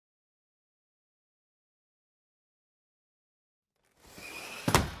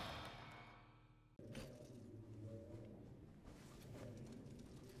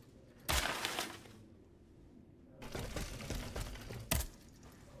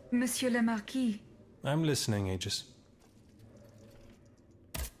Monsieur le Marquis. I'm listening, Aegis.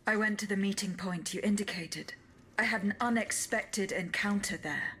 I went to the meeting point you indicated. I had an unexpected encounter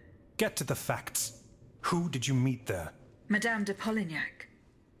there. Get to the facts. Who did you meet there? Madame de Polignac,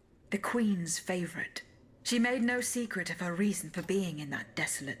 the Queen's favorite. She made no secret of her reason for being in that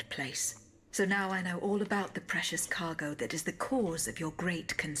desolate place. So now I know all about the precious cargo that is the cause of your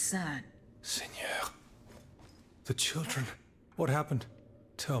great concern. Seigneur. The children. What happened?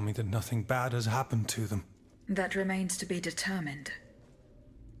 Tell me that nothing bad has happened to them. That remains to be determined.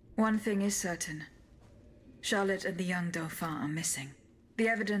 One thing is certain. Charlotte and the young Dauphin are missing. The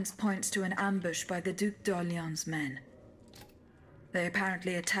evidence points to an ambush by the Duc d'Orléans' men. They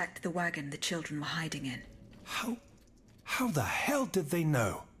apparently attacked the wagon the children were hiding in. How the hell did they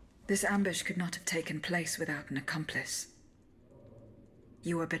know? This ambush could not have taken place without an accomplice.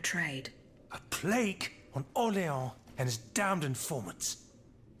 You were betrayed. A plague on Orléans and his damned informants.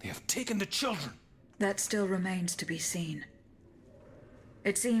 They have taken the children. That still remains to be seen.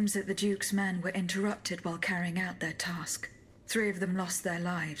 It seems that the Duke's men were interrupted while carrying out their task. 3 of them lost their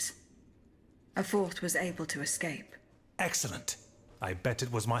lives. A 4th was able to escape. Excellent. I bet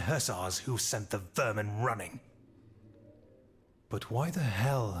it was my hussars who sent the vermin running. But why the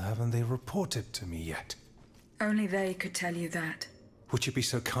hell haven't they reported to me yet? Only they could tell you that. Would you be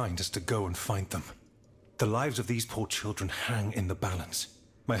so kind as to go and find them? The lives of these poor children hang in the balance.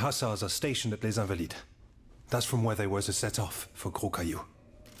 My hussars are stationed at Les Invalides. That's from where they were to set off for Gros Caillou.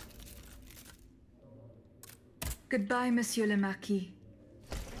 Goodbye, Monsieur le Marquis.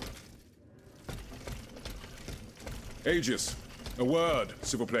 Aegis, a word,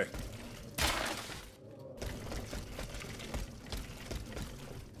 s'il vous plaît.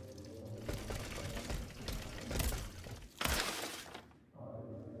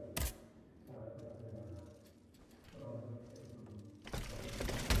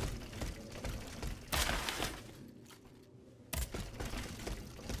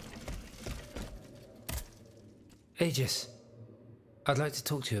 Aegis, I'd like to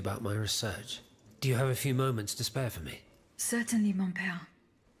talk to you about my research. Do you have a few moments to spare for me? Certainly, mon père.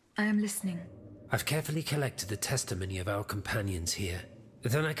 I am listening. I've carefully collected the testimony of our companions here.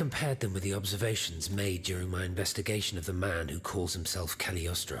 Then I compared them with the observations made during my investigation of the man who calls himself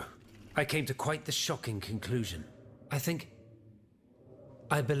Cagliostro. I came to quite the shocking conclusion.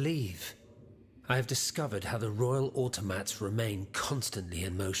 I believe I have discovered how the royal automats remain constantly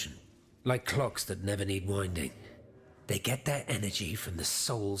in motion, like clocks that never need winding. They get their energy from the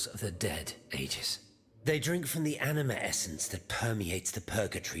souls of the dead, Aegis. They drink from the anima essence that permeates the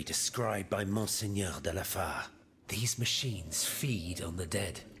purgatory described by Monsieur de la Fare. These machines feed on the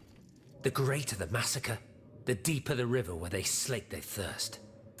dead. The greater the massacre, the deeper the river where they slake their thirst.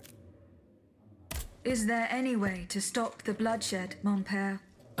 Is there any way to stop the bloodshed, mon père?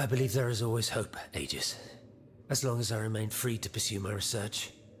 I believe there is always hope, Aegis. As long as I remain free to pursue my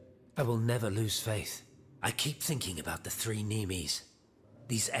research, I will never lose faith. I keep thinking about the 3 Nemes.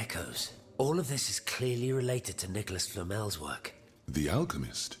 These echoes. All of this is clearly related to Nicolas Flamel's work. The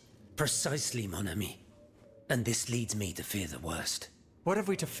alchemist? Precisely, mon ami. And this leads me to fear the worst. What have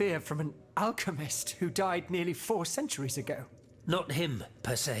we to fear from an alchemist who died nearly 4 centuries ago? Not him,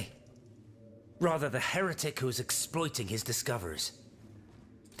 per se. Rather the heretic who is exploiting his discoveries.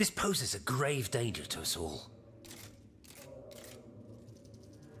 This poses a grave danger to us all.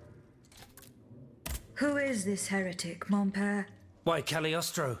 Who is this heretic, mon père? Why,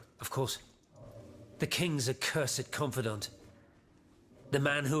 Cagliostro, of course. The king's accursed confidant. The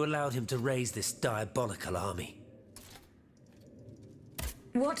man who allowed him to raise this diabolical army.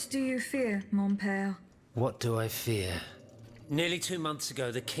 What do you fear, mon père? What do I fear? Nearly 2 months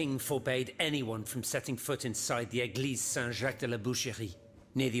ago, the king forbade anyone from setting foot inside the Église Saint-Jacques de la Boucherie,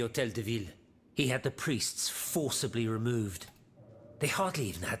 near the Hôtel de Ville. He had the priests forcibly removed. They hardly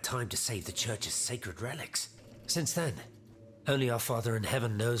even had time to save the church's sacred relics. Since then, only our Father in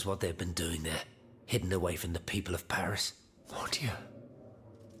Heaven knows what they've been doing there, hidden away from the people of Paris. Mon Dieu.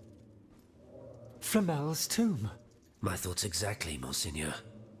 Flamel's tomb. My thoughts exactly, Monseigneur.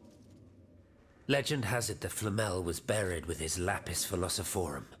 Legend has it that Flamel was buried with his lapis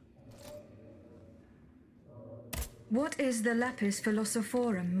philosophorum. What is the lapis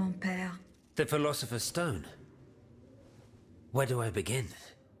philosophorum, mon père? The Philosopher's Stone. Where do I begin?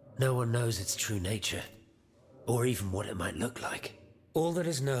 No one knows its true nature, or even what it might look like. All that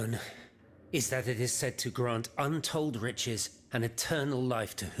is known is that it is said to grant untold riches and eternal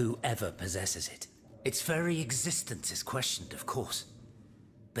life to whoever possesses it. Its very existence is questioned, of course.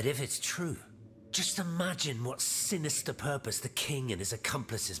 But if it's true, just imagine what sinister purpose the king and his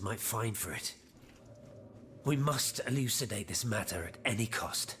accomplices might find for it. We must elucidate this matter at any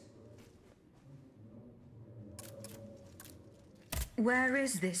cost. Where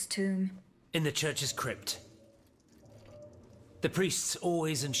is this tomb? In the church's crypt. The priests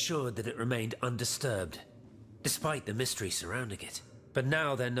always ensured that it remained undisturbed, despite the mystery surrounding it. But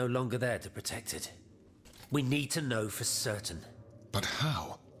now they're no longer there to protect it. We need to know for certain. But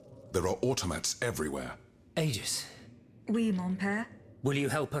how? There are automats everywhere. Aegis, Oui, mon père. will you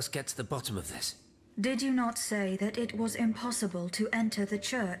help us get to the bottom of this? Did you not say that it was impossible to enter the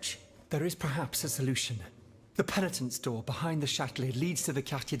church? There is perhaps a solution. The penitent's door behind the Châtelet leads to the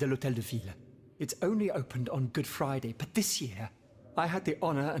Quartier de l'Hôtel de Ville. It's only opened on Good Friday, but this year, I had the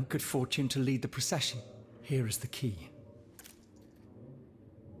honor and good fortune to lead the procession. Here is the key.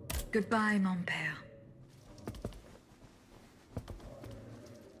 Goodbye, mon père.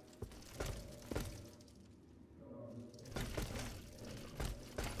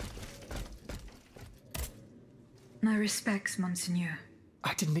 My respects, Monseigneur.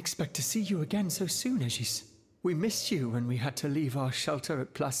 I didn't expect to see you again so soon, Egis. We missed you when we had to leave our shelter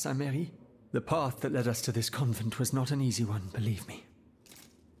at Place Saint-Méry. The path that led us to this convent was not an easy one, believe me.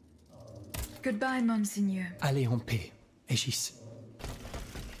 Goodbye, Monseigneur. Allez en paix, Egis.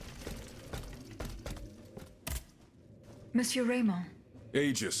 Monsieur Raymond.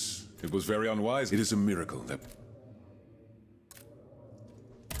 Aegis, it was very unwise. It is a miracle that...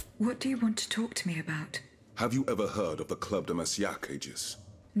 What do you want to talk to me about? Have you ever heard of the Club de Massiac, Aegis?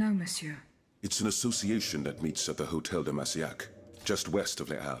 No, monsieur. It's an association that meets at the Hotel de Massiac, just west of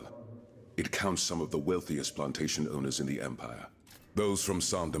Les Halles. It counts some of the wealthiest plantation owners in the Empire. Those from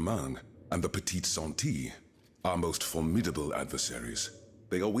Saint-Domingue and the Petite Santilles are most formidable adversaries.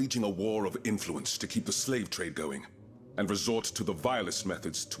 They are waging a war of influence to keep the slave trade going, and resort to the vilest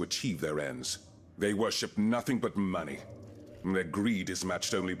methods to achieve their ends. They worship nothing but money. Their greed is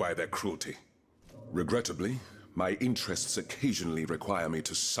matched only by their cruelty. Regrettably, my interests occasionally require me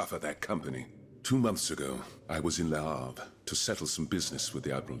to suffer their company. 2 months ago, I was in Le Havre to settle some business with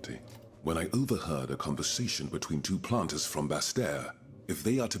the Admiralty, when I overheard a conversation between 2 planters from Bastère. If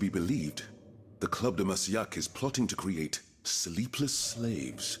they are to be believed, the Club de Massiac is plotting to create sleepless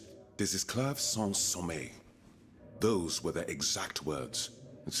slaves, des esclaves sans sommeil. Those were their exact words.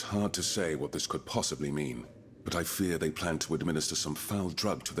 It's hard to say what this could possibly mean, but I fear they plan to administer some foul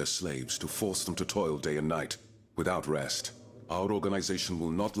drug to their slaves to force them to toil day and night, without rest. Our organization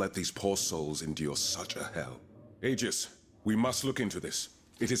will not let these poor souls endure such a hell. Aegis, we must look into this.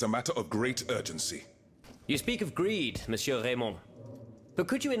 It is a matter of great urgency. You speak of greed, Monsieur Raymond. But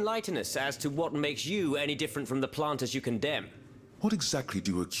could you enlighten us as to what makes you any different from the planters you condemn? What exactly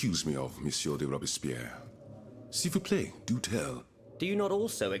do you accuse me of, Monsieur de Robespierre? S'il vous plaît, do tell. Do you not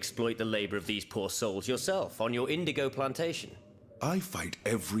also exploit the labor of these poor souls yourself on your indigo plantation? I fight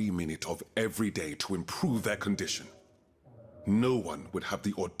every minute of every day to improve their condition. No one would have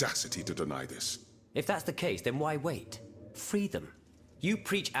the audacity to deny this. If that's the case, then why wait? Free them. You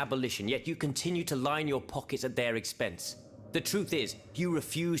preach abolition, yet you continue to line your pockets at their expense. The truth is, you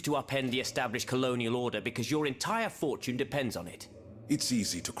refuse to upend the established colonial order because your entire fortune depends on it. It's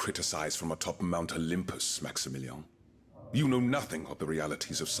easy to criticize from atop Mount Olympus, Maximilian. You know nothing of the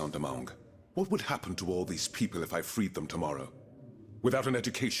realities of Saint-Domingue. What would happen to all these people if I freed them tomorrow? Without an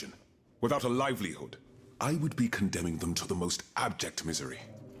education, without a livelihood, I would be condemning them to the most abject misery.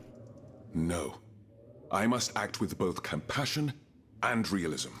 No. I must act with both compassion and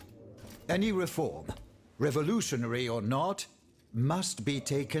realism. Any reform, revolutionary or not, must be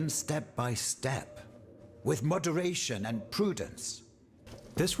taken step by step, with moderation and prudence.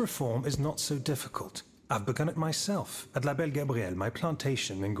 This reform is not so difficult. I've begun it myself at La Belle Gabrielle, my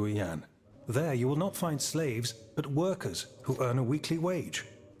plantation in Guyane. There you will not find slaves, but workers who earn a weekly wage.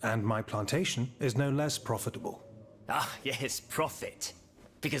 And my plantation is no less profitable. Ah, yes, profit.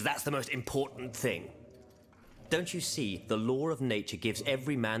 Because that's the most important thing. Don't you see, the law of nature gives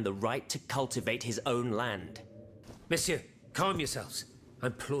every man the right to cultivate his own land. Monsieur, calm yourselves. I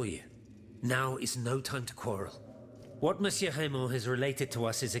implore you. Now is no time to quarrel. What Monsieur Raymond has related to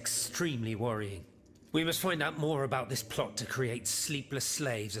us is extremely worrying. We must find out more about this plot to create sleepless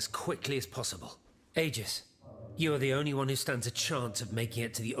slaves as quickly as possible. Aegis, you are the only one who stands a chance of making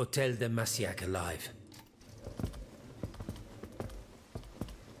it to the Hôtel de Massiac alive.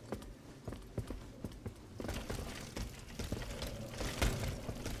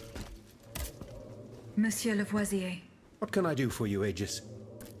 Monsieur Lavoisier, What can I do for you, Aegis?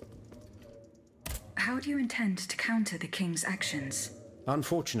 how do you intend to counter the king's actions?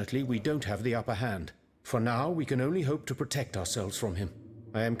 Unfortunately, we don't have the upper hand. For now, we can only hope to protect ourselves from him.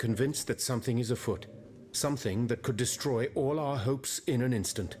 I am convinced that something is afoot. Something that could destroy all our hopes in an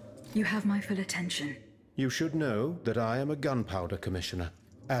instant. You have my full attention. You should know that I am a gunpowder commissioner.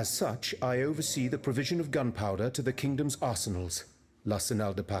 As such, I oversee the provision of gunpowder to the kingdom's arsenals,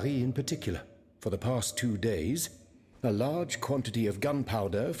 l'Arsenal de Paris in particular. For the past 2 days, a large quantity of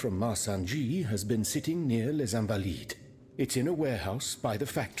gunpowder from Marsangy has been sitting near Les Invalides. It's in a warehouse by the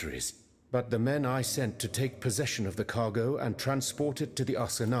factories. But the men I sent to take possession of the cargo and transport it to the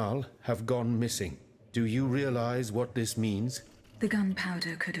Arsenal have gone missing. Do you realize what this means? The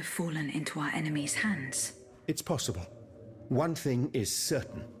gunpowder could have fallen into our enemy's hands. It's possible. One thing is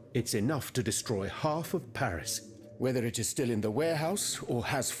certain. It's enough to destroy half of Paris. Whether it is still in the warehouse or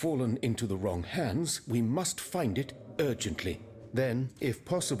has fallen into the wrong hands, we must find it urgently. Then, if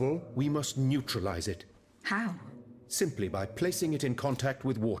possible, we must neutralize it. How? Simply by placing it in contact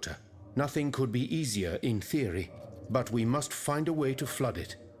with water. Nothing could be easier in theory, but we must find a way to flood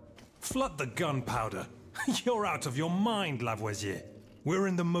it. Flood the gunpowder? You're out of your mind, Lavoisier. We're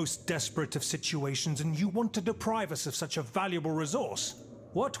in the most desperate of situations and you want to deprive us of such a valuable resource.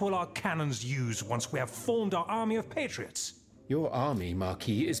 What will our cannons use once we have formed our army of patriots? Your army,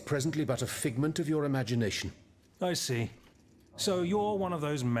 Marquis, is presently but a figment of your imagination. I see. So you're one of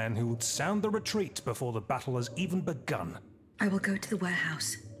those men who would sound the retreat before the battle has even begun. I will go to the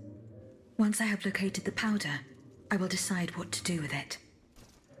warehouse. Once I have located the powder, I will decide what to do with it.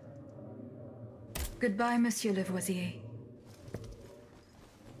 Goodbye, Monsieur Lavoisier.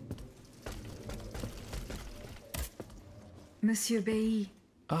 Monsieur Bailly.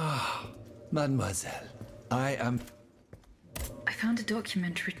 Ah, mademoiselle. I found a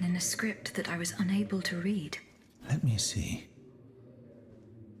document written in a script that I was unable to read. Let me see.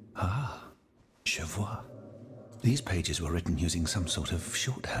 Ah, je vois. These pages were written using some sort of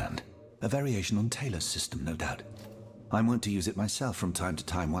shorthand. A variation on Taylor's system, no doubt. I'm wont to use it myself from time to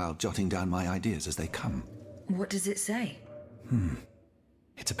time while jotting down my ideas as they come. What does it say?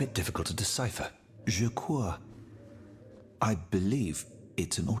 It's a bit difficult to decipher. Je crois. I believe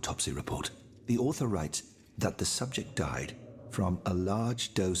it's an autopsy report. The author writes that the subject died from a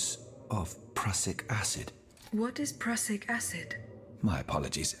large dose of prussic acid. What is prussic acid? My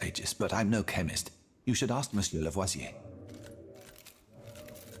apologies, Aegis, but I'm no chemist. You should ask Monsieur Lavoisier.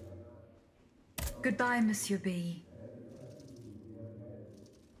 Goodbye, Monsieur B.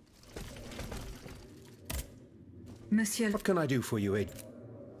 Monsieur... What can I do for you, Ed?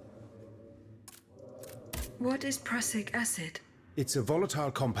 What is prussic acid? It's a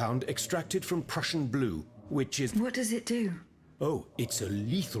volatile compound extracted from Prussian blue, which is... What does it do? Oh, it's a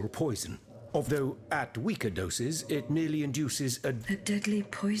lethal poison. Although, at weaker doses, it merely induces a... A deadly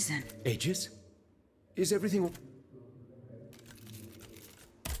poison. Aegis? Is everything...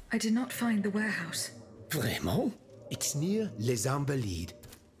 I did not find the warehouse. Vraiment? It's near Les Invalides.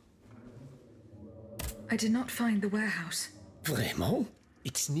 I did not find the warehouse. Vraiment?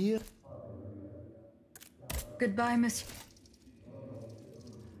 It's near... Goodbye, Monsieur.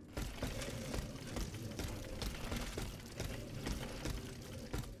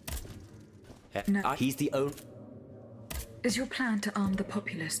 No. He's the only... Is your plan to arm the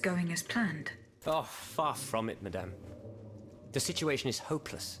populace going as planned? Oh, far from it, madame. The situation is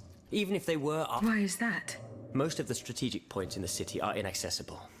hopeless. Even if they were... Why is that? Most of the strategic points in the city are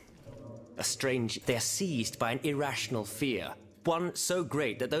inaccessible. They are seized by an irrational fear. One so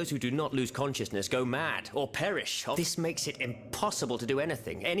great that those who do not lose consciousness go mad or perish. This makes it impossible to do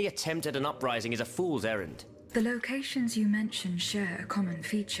anything. Any attempt at an uprising is a fool's errand. The locations you mentioned share a common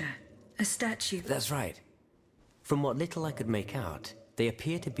feature. A statue. That's right. From what little I could make out, they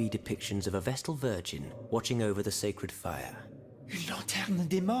appear to be depictions of a Vestal Virgin watching over the sacred fire. Une lanterne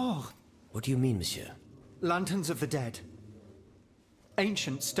des morts. What do you mean, monsieur? Lanterns of the dead.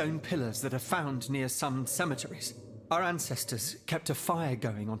 Ancient stone pillars that are found near some cemeteries. Our ancestors kept a fire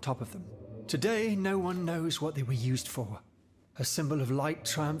going on top of them. Today, no one knows what they were used for. A symbol of light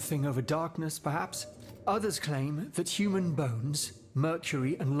triumphing over darkness, perhaps? Others claim that human bones,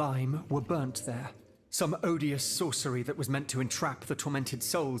 mercury and lime, were burnt there. Some odious sorcery that was meant to entrap the tormented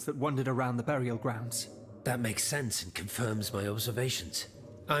souls that wandered around the burial grounds. That makes sense and confirms my observations.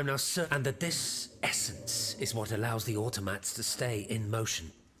 I'm now certain that this essence is what allows the automats to stay in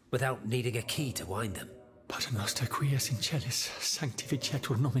motion, without needing a key to wind them. Pater noster quies in celis,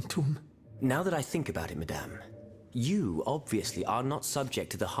 sanctificetur nomen tuum. Now that I think about it, madame, you obviously are not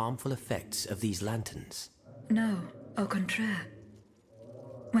subject to the harmful effects of these lanterns. No, au contraire.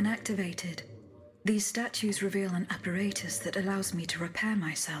 When activated, these statues reveal an apparatus that allows me to repair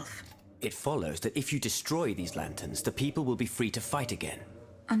myself. It follows that if you destroy these lanterns, the people will be free to fight again.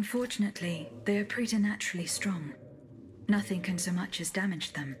 Unfortunately, they are preternaturally strong. Nothing can so much as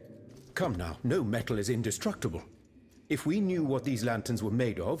damage them. Come now, no metal is indestructible. If we knew what these lanterns were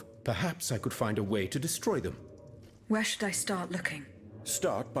made of, perhaps I could find a way to destroy them. Where should I start looking?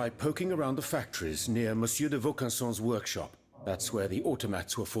 Start by poking around the factories near Monsieur de Vaucanson's workshop. That's where the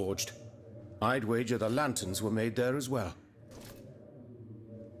automats were forged. I'd wager the lanterns were made there as well.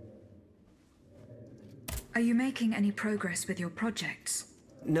 Are you making any progress with your projects?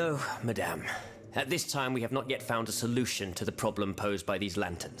 No, madame. At this time, we have not yet found a solution to the problem posed by these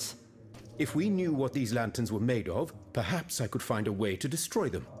lanterns. If we knew what these lanterns were made of, perhaps I could find a way to destroy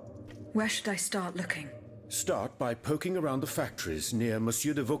them. Where should I start looking? Start by poking around the factories near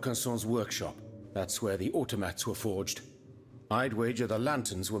Monsieur de Vaucanson's workshop. That's where the automats were forged. I'd wager the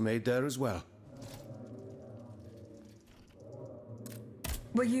lanterns were made there as well.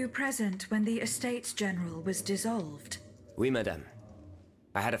 Were you present when the Estates General was dissolved? Oui, madame.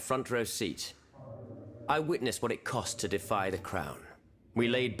 I had a front row seat. I witnessed what it cost to defy the crown. We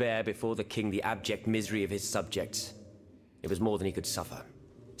laid bare before the king the abject misery of his subjects. It was more than he could suffer.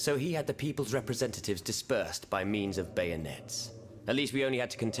 So he had the people's representatives dispersed by means of bayonets. At least we only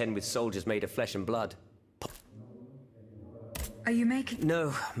had to contend with soldiers made of flesh and blood. Are you making...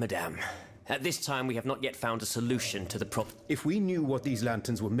 No, madame. At this time, we have not yet found a solution to the problem. If we knew what these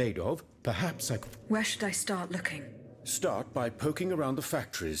lanterns were made of, perhaps I could... Where should I start looking? Start by poking around the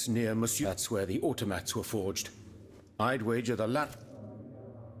factories near Monsieur... That's where the automats were forged. I'd wager the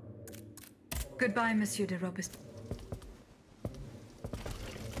Goodbye, Monsieur de Robespierre.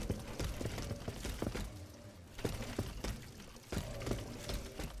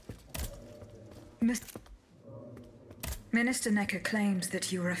 Minister Necker claims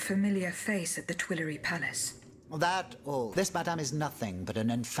that you are a familiar face at the Tuileries Palace. That all. This, madame, is nothing but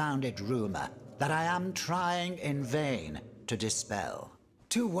an unfounded rumor that I am trying in vain to dispel.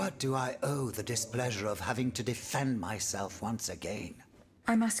 To what do I owe the displeasure of having to defend myself once again?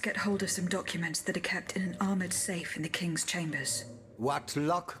 I must get hold of some documents that are kept in an armored safe in the King's chambers. What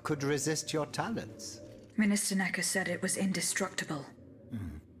lock could resist your talents? Minister Necker said it was indestructible.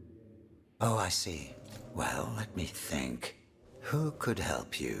 Oh, I see. Well, let me think. Who could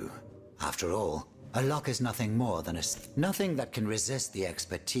help you? After all, a lock is nothing more than nothing that can resist the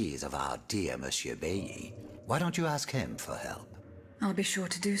expertise of our dear Monsieur Bailly. Why don't you ask him for help? I'll be sure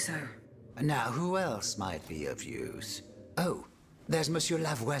to do so. Now, who else might be of use? Oh, there's Monsieur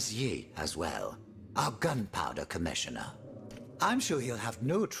Lavoisier as well, our Gunpowder Commissioner. I'm sure he'll have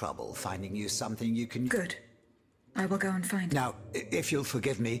no trouble finding you something you can... Good. I will go and find... Now, if you'll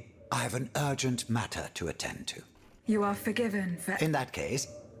forgive me, I have an urgent matter to attend to. You are forgiven for... In that case,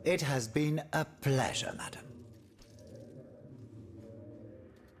 it has been a pleasure, madam.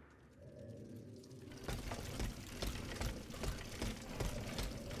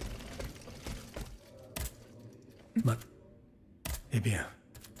 Eh bien,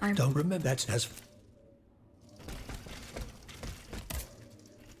 Don't remember that's as...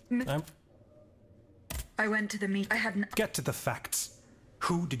 I went to the meet... I hadn't... Get to the facts.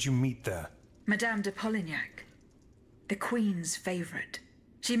 Who did you meet there? Madame de Polignac, the Queen's favorite.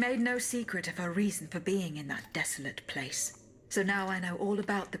 She made no secret of her reason for being in that desolate place. So now I know all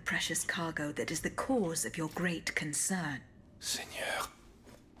about the precious cargo that is the cause of your great concern. Seigneur.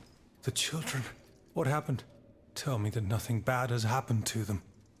 The children. What happened? Tell me that nothing bad has happened to them.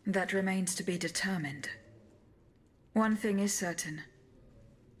 That remains to be determined. One thing is certain.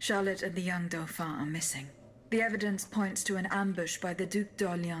 Charlotte and the young Dauphin are missing. The evidence points to an ambush by the Duc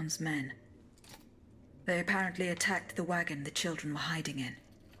d'Orléans' men. They apparently attacked the wagon the children were hiding in.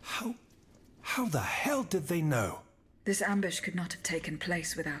 How the hell did they know? This ambush could not have taken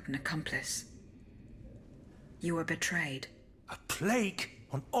place without an accomplice. You were betrayed. A plague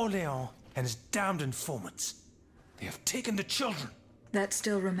on Orléans and his damned informants. They have taken the children. That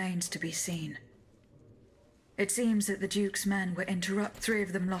still remains to be seen. It seems that the Duke's men were interrupted. 3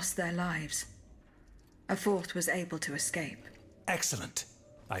 of them lost their lives. A 4th was able to escape. Excellent.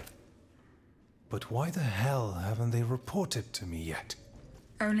 But why the hell haven't they reported to me yet?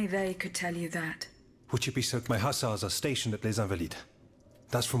 Only they could tell you that. Would you be so... My hussars are stationed at Les Invalides.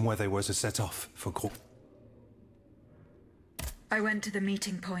 That's from where they were to set off for Group. I went to the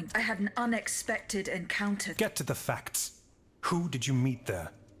meeting point. I had an unexpected encounter. Get to the facts. Who did you meet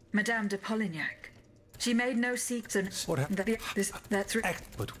there? Madame de Polignac. She made no secret. What happened? That's right.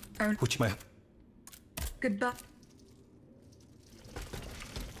 But which my... Goodbye.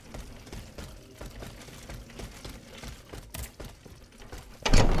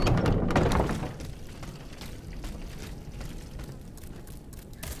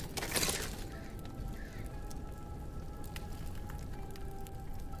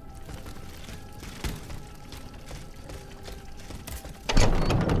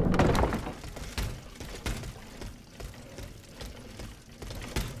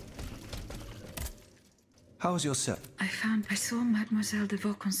 How was your I saw Mademoiselle de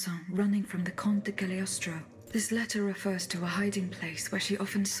Vaucanson running from the Comte de Cagliostro. This letter refers to a hiding place where she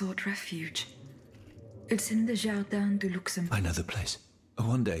often sought refuge. It's in the Jardin du Luxembourg. I know the place.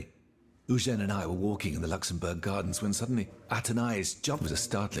 One day, Eugène and I were walking in the Luxembourg Gardens when suddenly Athenais jumped. It was a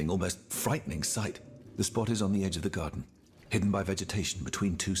startling, almost frightening sight. The spot is on the edge of the garden, hidden by vegetation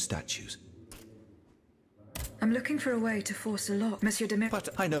between two statues. I'm looking for a way to force a lock, Monsieur de But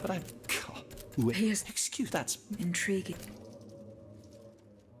I know, but God. He is... Excuse, that's... intriguing.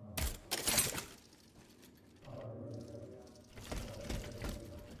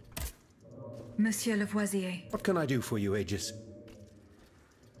 Monsieur Lavoisier. What can I do for you, Aegis?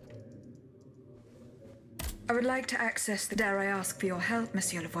 I would like to access the... Dare I ask for your help,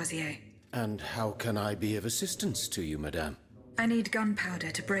 Monsieur Lavoisier? And how can I be of assistance to you, madame? I need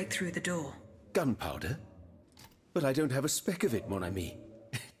gunpowder to break through the door. Gunpowder? But I don't have a speck of it, mon ami.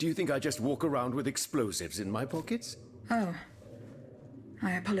 Do you think I just walk around with explosives in my pockets? Oh.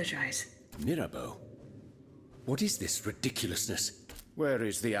 I apologize. Mirabeau? What is this ridiculousness? Where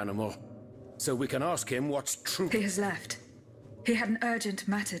is the animal? So we can ask him what's true. He has left. He had an urgent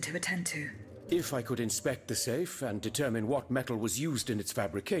matter to attend to. If I could inspect the safe and determine what metal was used in its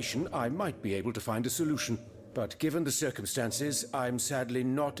fabrication, I might be able to find a solution. But given the circumstances, I'm sadly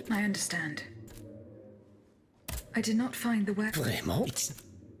not... I understand. I did not find the weapon. Vraiment?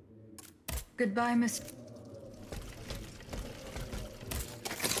 Goodbye, Miss...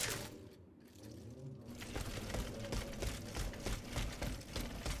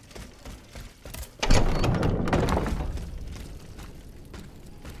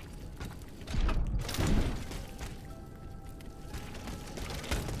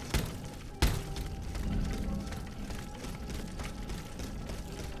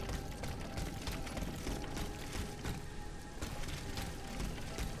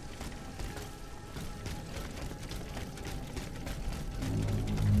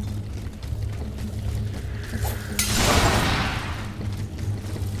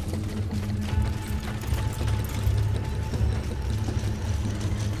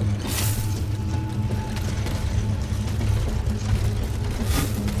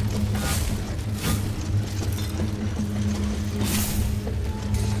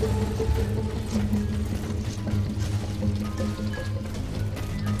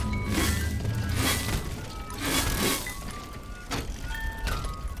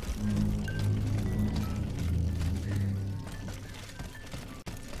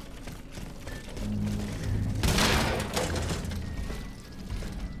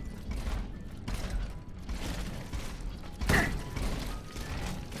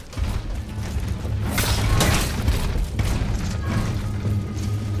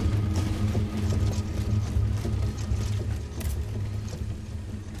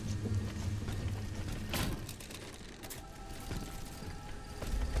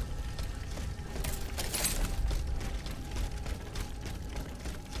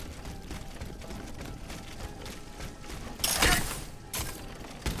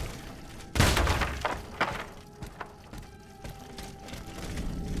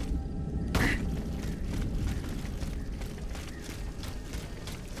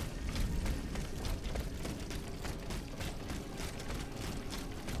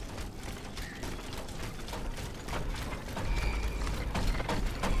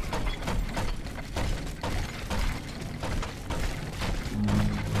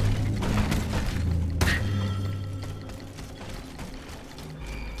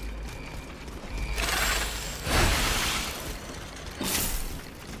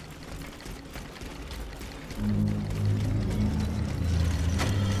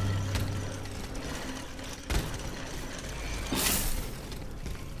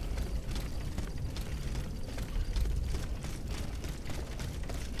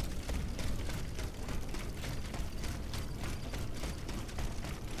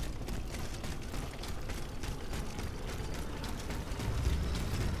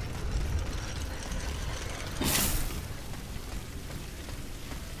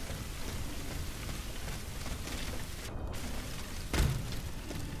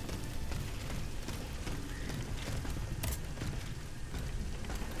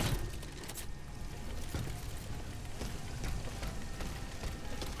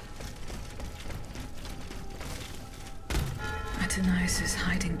 Athenais'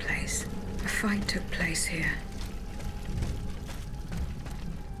 hiding place. A fight took place here.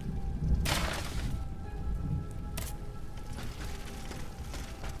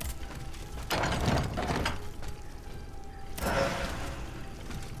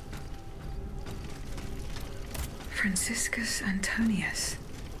 Franciscus Antonius.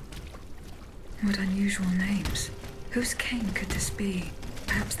 What unusual names. Whose cane could this be?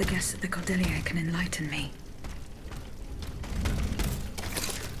 Perhaps the guests at the Cordelier can enlighten me.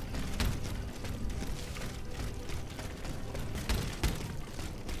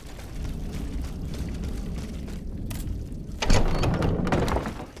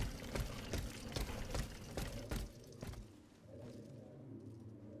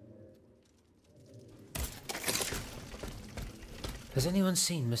 Has anyone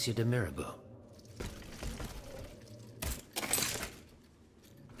seen Monsieur de Mirabeau?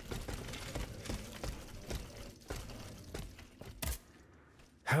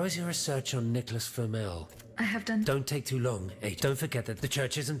 How is your research on Nicolas Flamel? I have done... Don't take too long, eh? Don't forget that the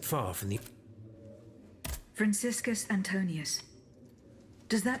church isn't far from the... Franciscus Antonius.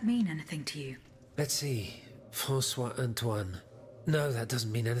 Does that mean anything to you? Let's see. François Antoine. No, that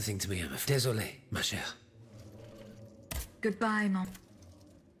doesn't mean anything to me, I'm afraid. Désolé, ma chère. Goodbye,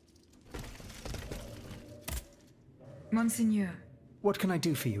 Monseigneur. What can I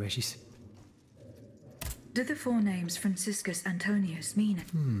do for you, Eglis? Do the forenames Franciscus Antonius mean it?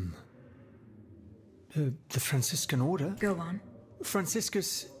 The Franciscan order? Go on.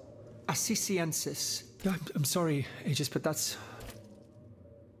 Franciscus Assisiensis. I'm sorry, Eglis, but that's...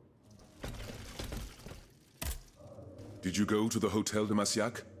 Did you go to the Hotel de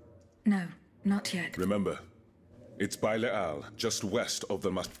Massiac? No, not yet. Remember, it's by Les Halles, just west of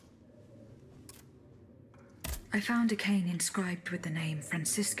the I found a cane inscribed with the name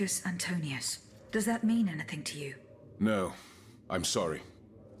Franciscus Antonius. Does that mean anything to you? No, I'm sorry.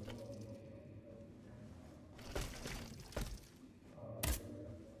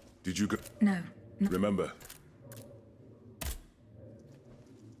 Did you go? No. Remember.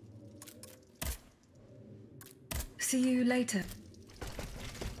 See you later.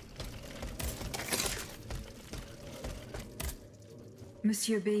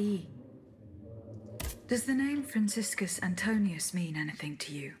 Monsieur B. Does the name Franciscus Antonius mean anything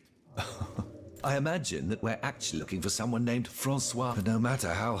to you? I imagine that we're actually looking for someone named Francois. But no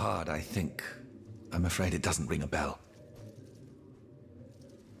matter how hard I think, I'm afraid it doesn't ring a bell.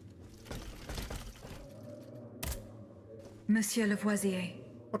 Monsieur Lavoisier.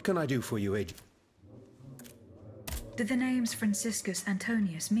 What can I do for you, Agent? Did the names Franciscus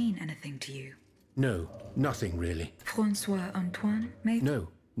Antonius mean anything to you? No, nothing really. François Antoine, maybe? No,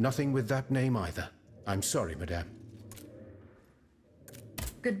 nothing with that name either. I'm sorry, madame.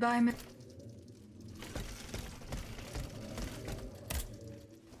 Goodbye,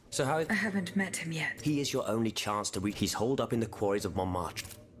 So how... I haven't met him yet. He is your only chance to reach. He's holed up in the quarries of Montmartre.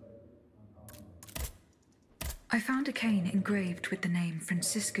 I found a cane engraved with the name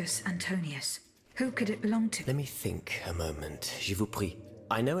Franciscus Antonius. Who could it belong to? Let me think a moment. Je vous prie.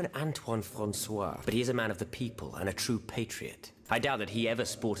 I know an Antoine Francois, but he is a man of the people and a true patriot. I doubt that he ever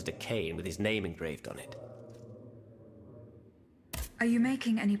sported a cane with his name engraved on it. Are you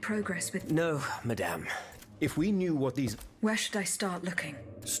making any progress with... No, madame. If we knew what these... Where should I start looking?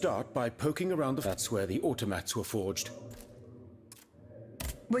 Start by poking around the... That's where the automats were forged.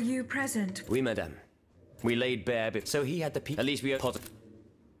 Were you present? Oui, madame. We laid bare, but so he had the people. At least we are positive.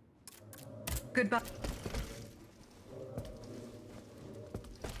 Goodbye.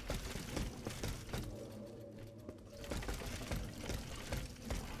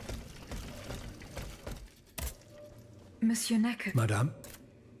 Monsieur Necker. Madame?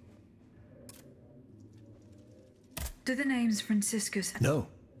 Do the names Franciscus... No,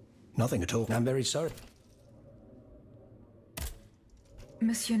 nothing at all. I'm very sorry.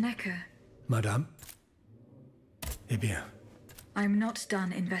 Monsieur Necker. Madame? Eh bien. I'm not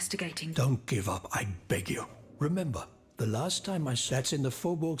done investigating. Don't give up, I beg you. Remember, the last time I saw... That's in the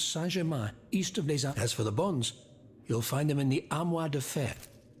Faubourg Saint-Germain, east of Les Halles. As for the bonds, you'll find them in the Armoire de Fer.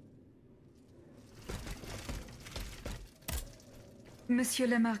 Monsieur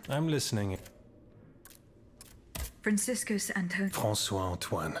le Marquis. I'm listening. Franciscus Antonius. François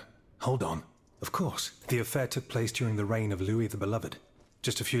Antoine. Hold on. Of course. The affair took place during the reign of Louis the Beloved.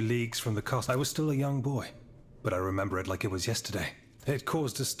 Just a few leagues from the coast. I was still a young boy, but I remember it like it was yesterday. It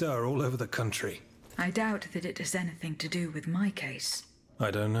caused a stir all over the country. I doubt that it has anything to do with my case.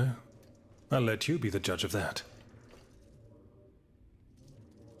 I don't know. I'll let you be the judge of that.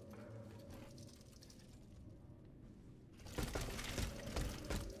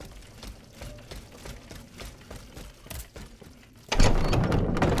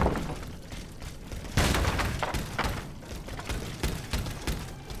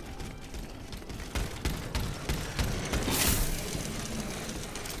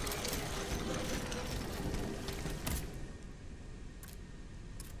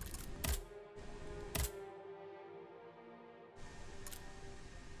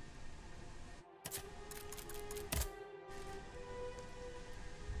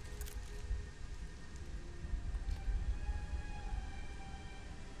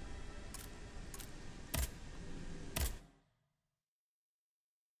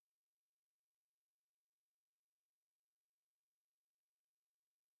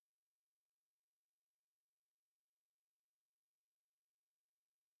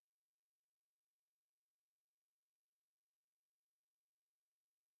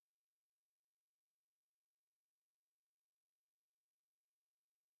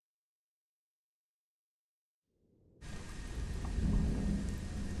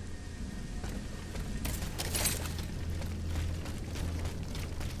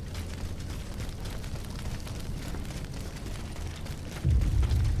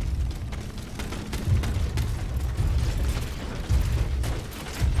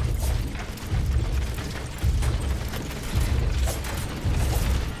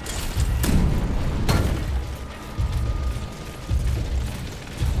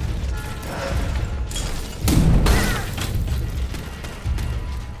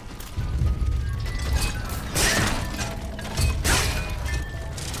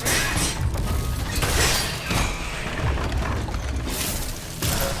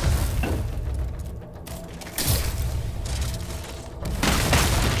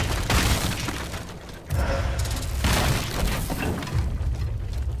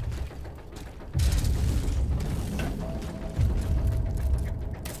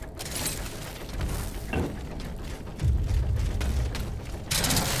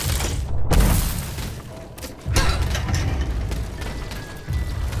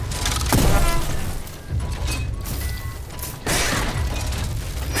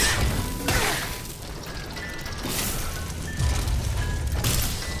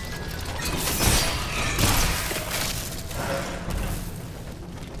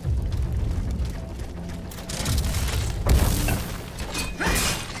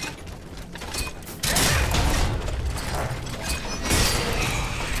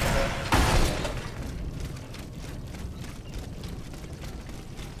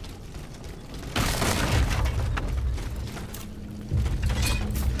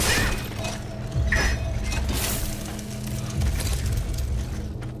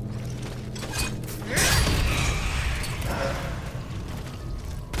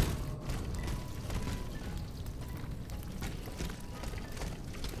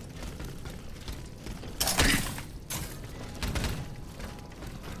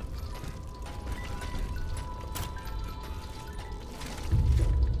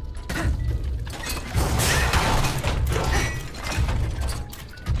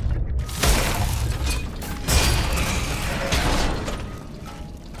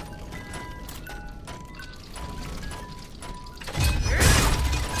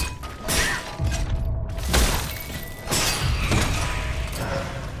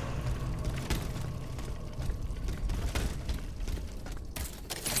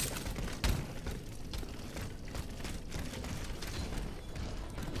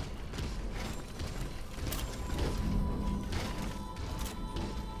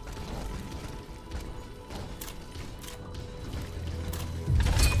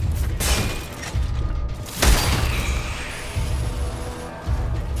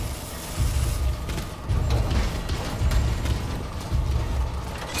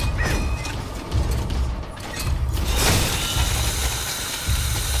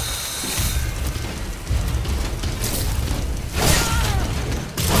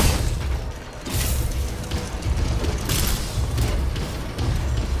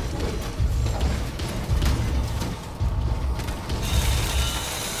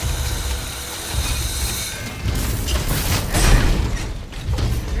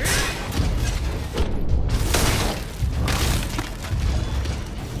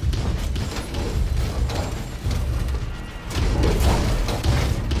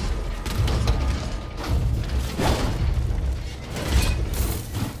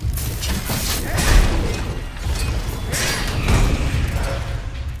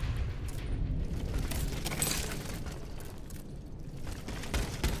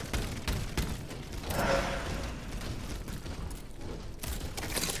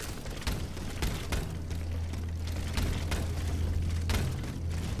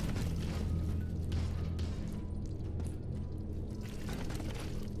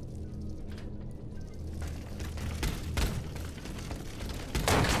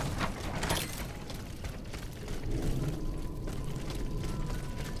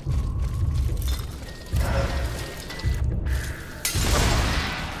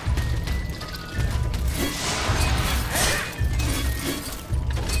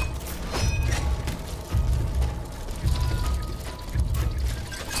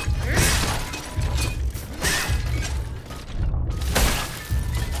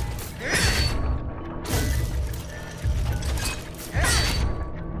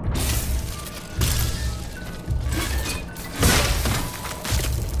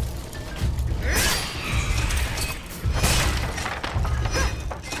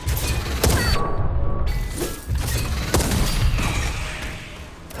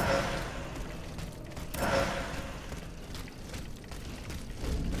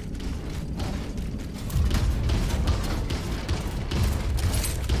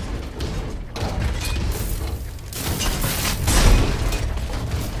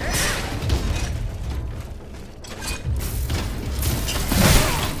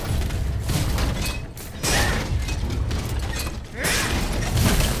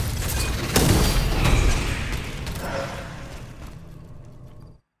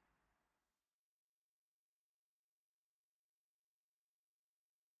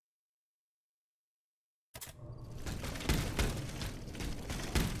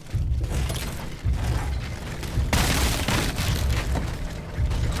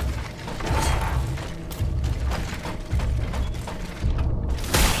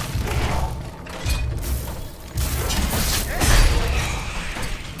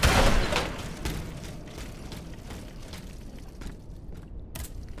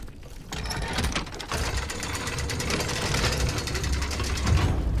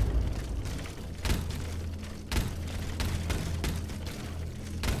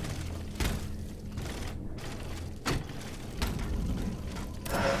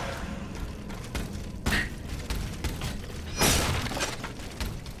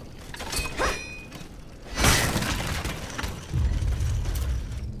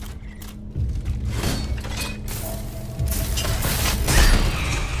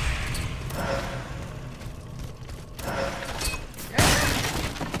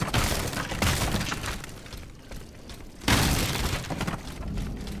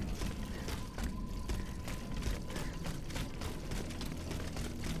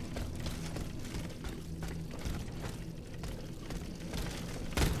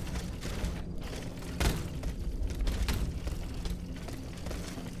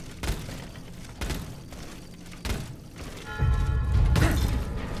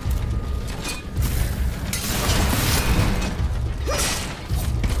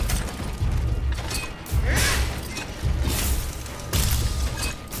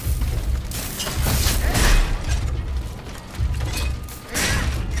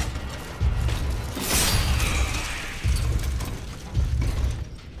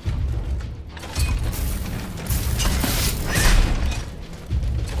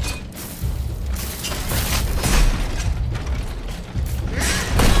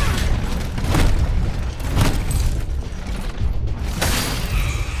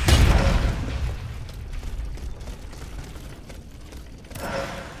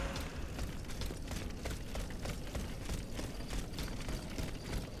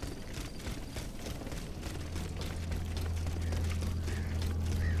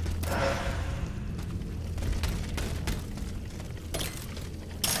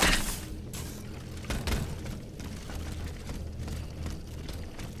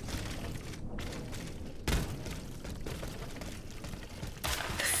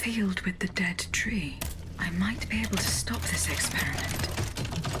 field with the dead tree. I might be able to stop this experiment.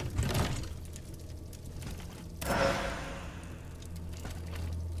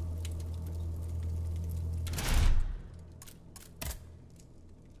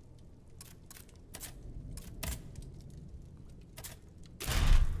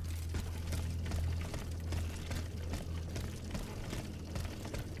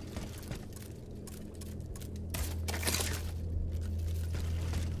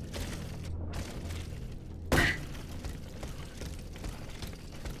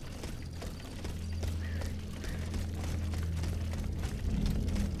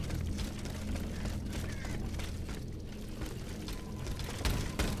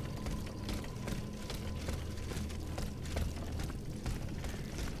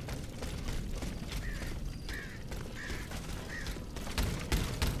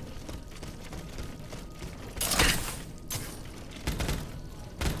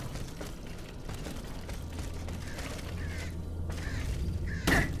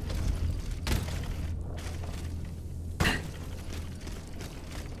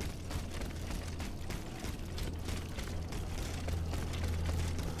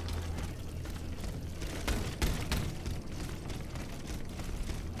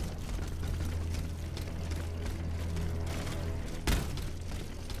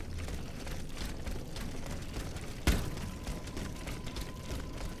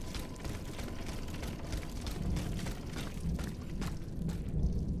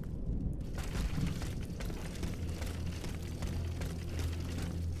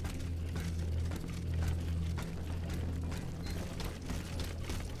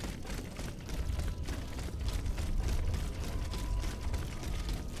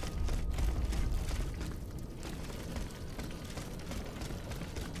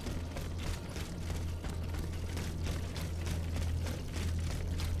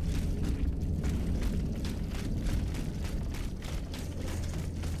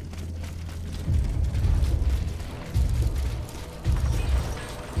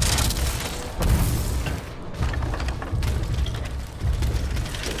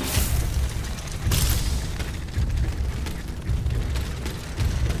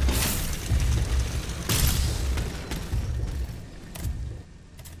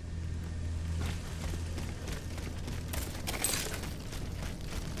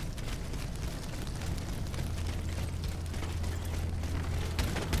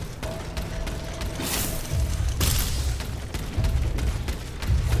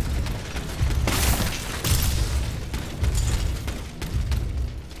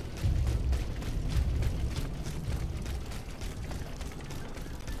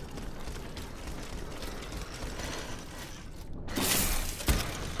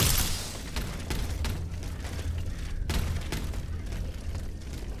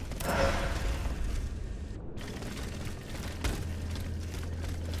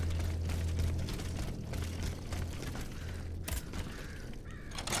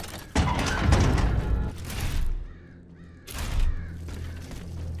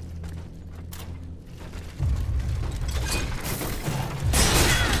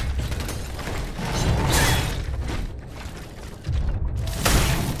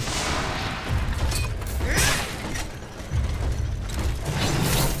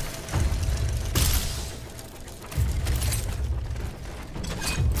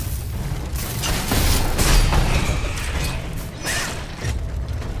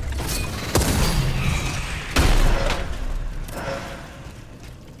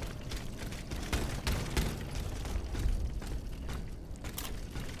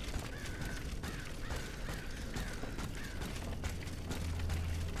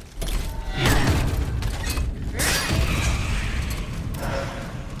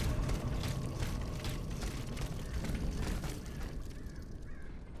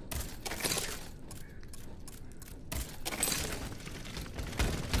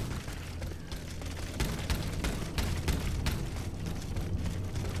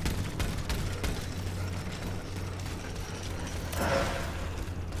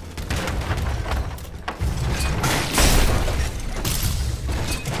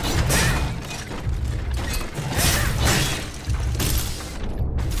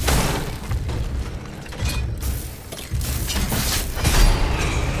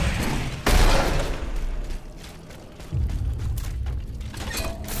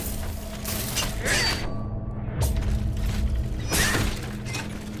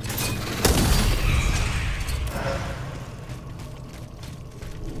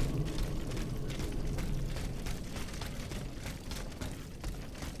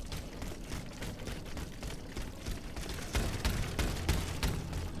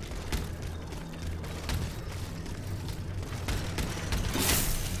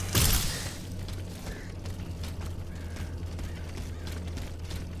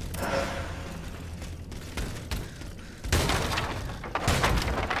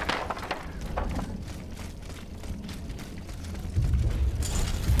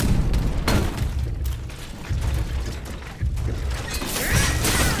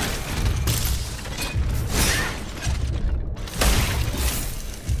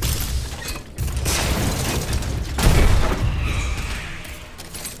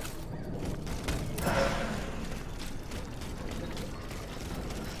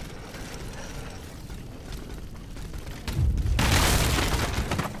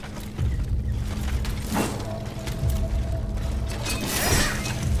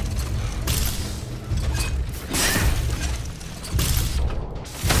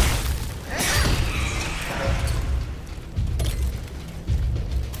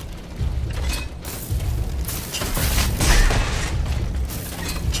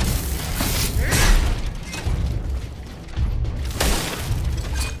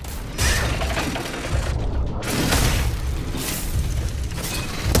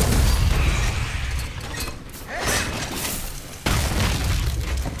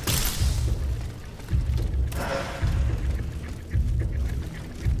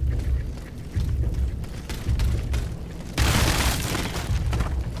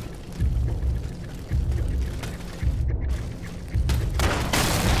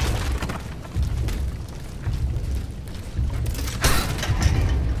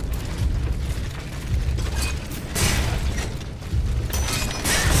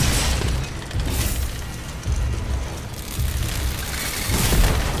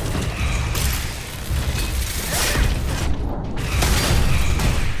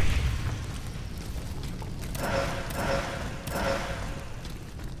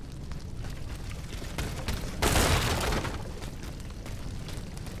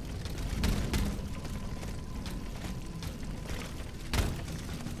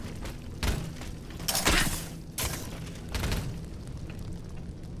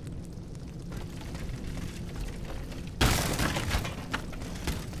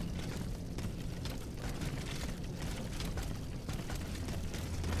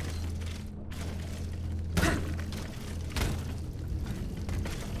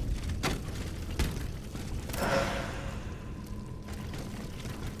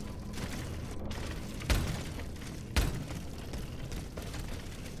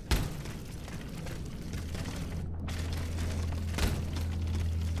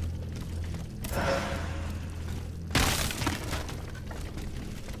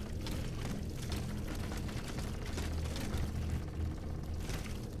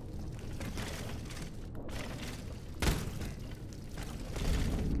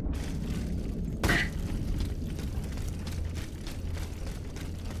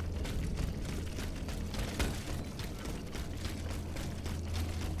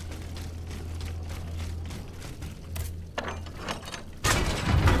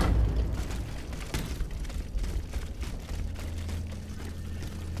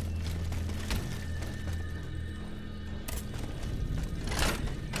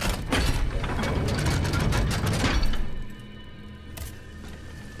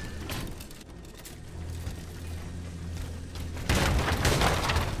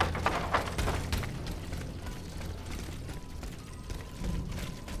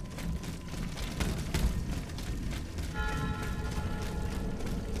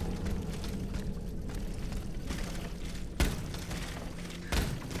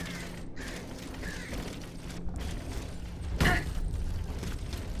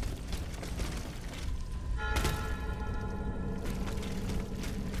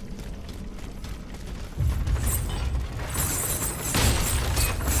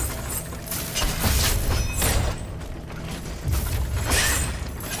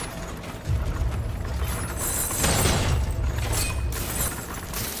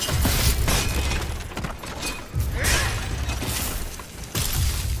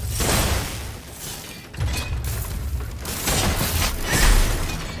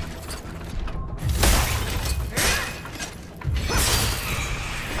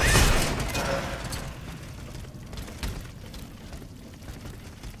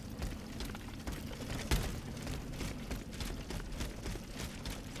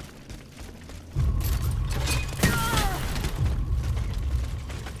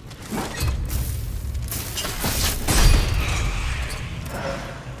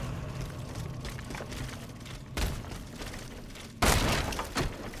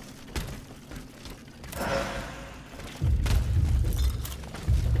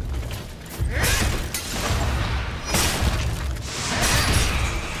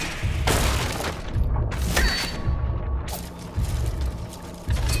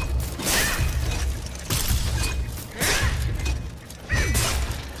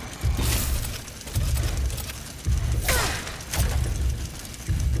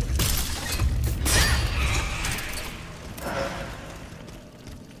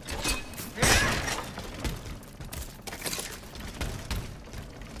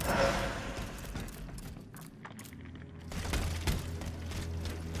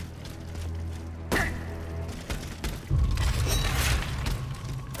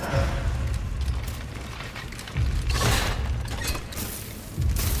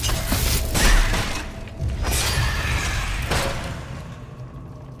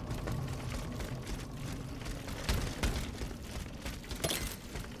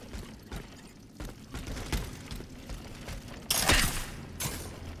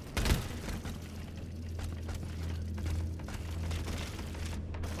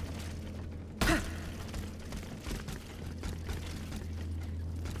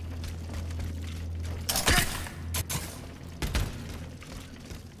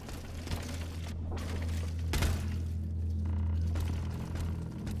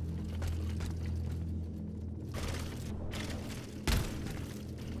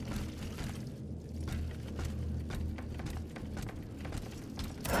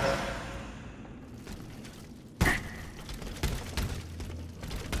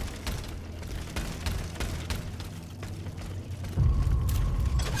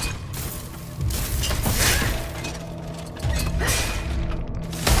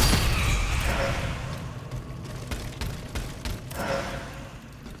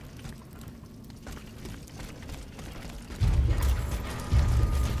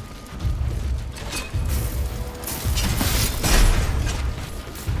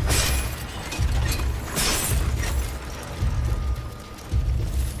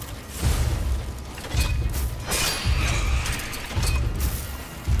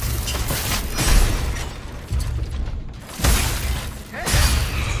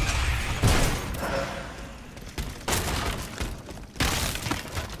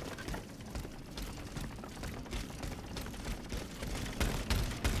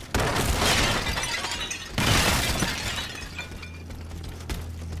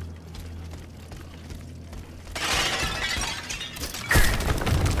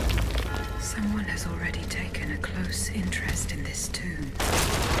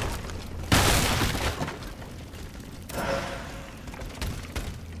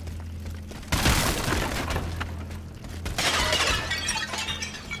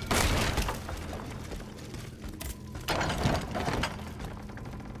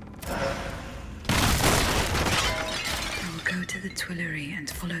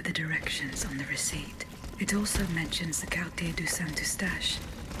 follow the directions on the receipt. It also mentions the Quartier du Saint-Eustache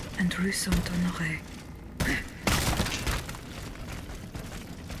and Rue Saint-Honoré.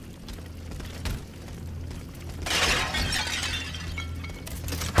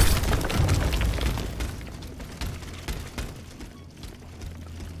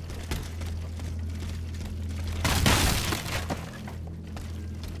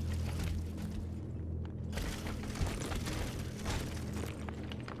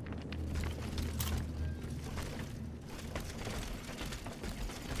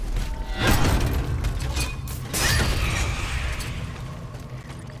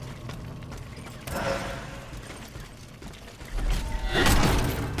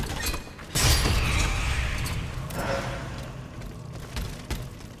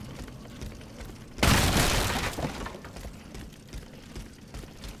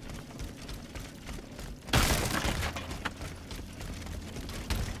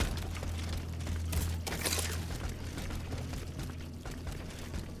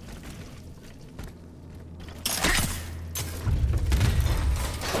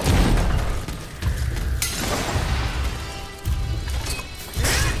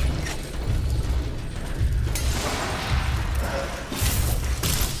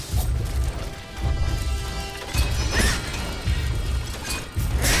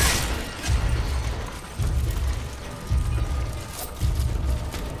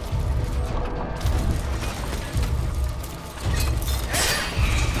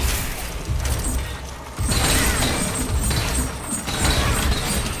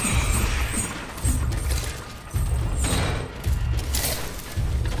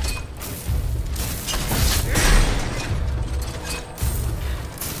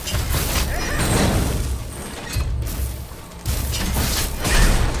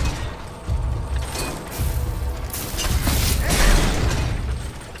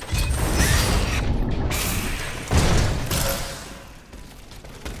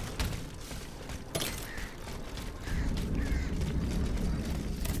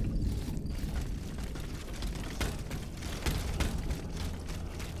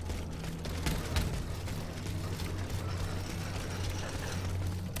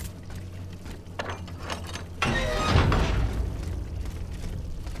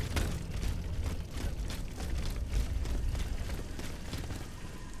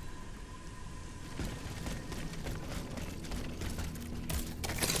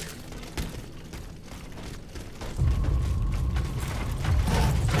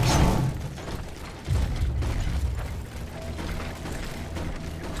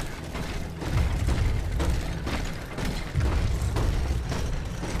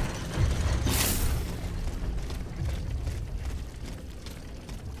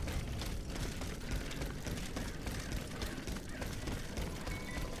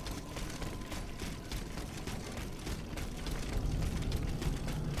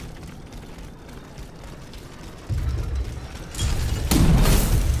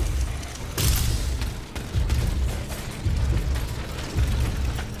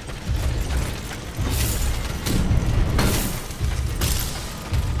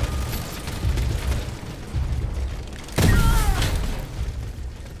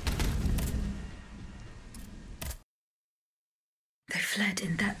 Fled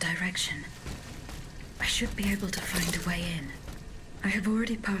in that direction. I should be able to find a way in. I have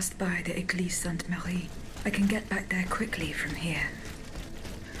already passed by the Eglis Sainte-Marie. I can get back there quickly from here.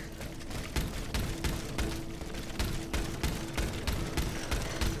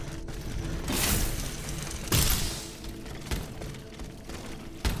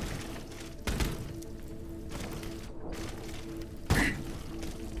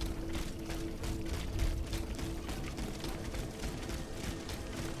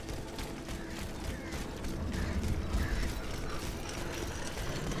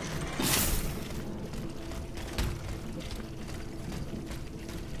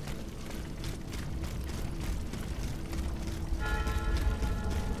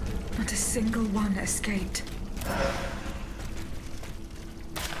 Not a single one escaped.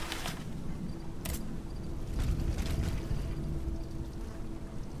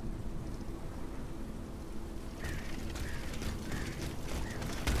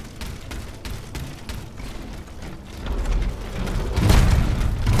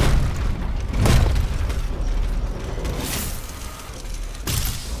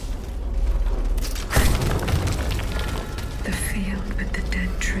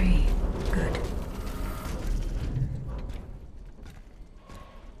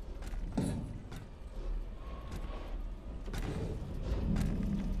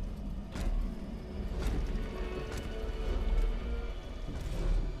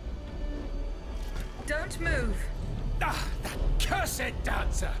 Don't move. Ah, that cursed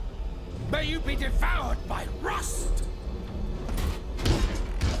dancer! May you be devoured by rust!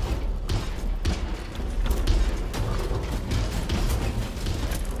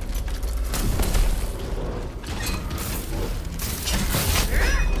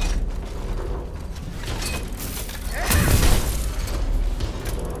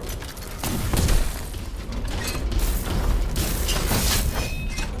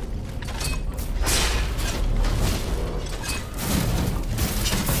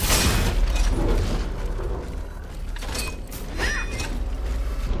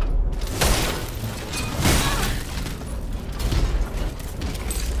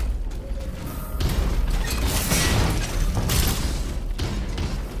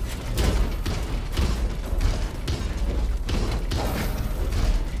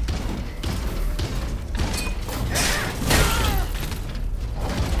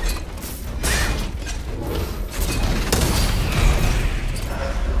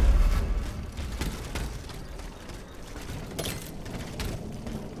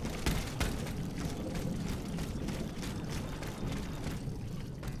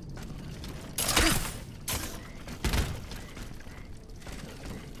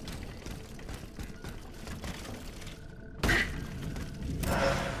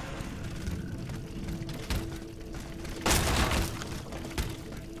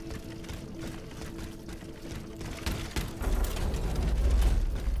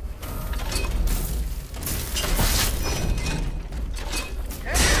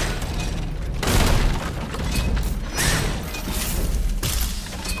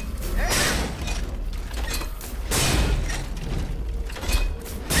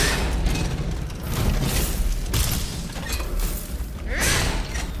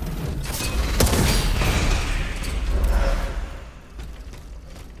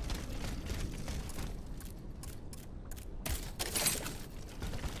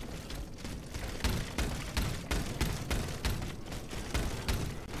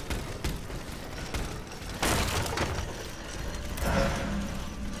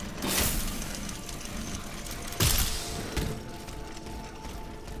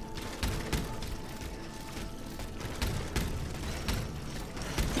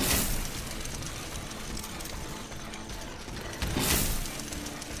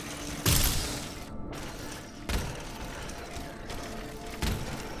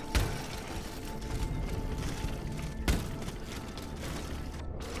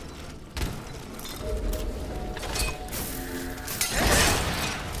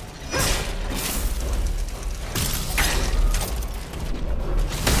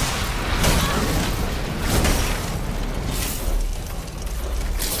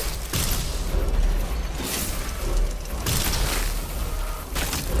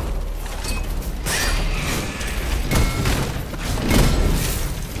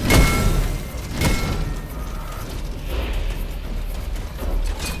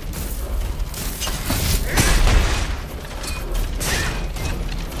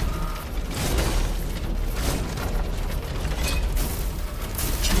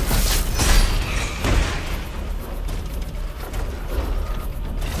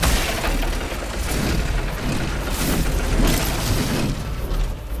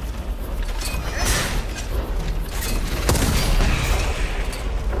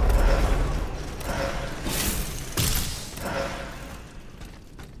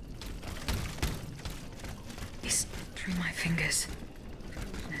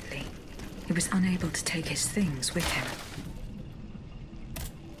 He was unable to take his things with him.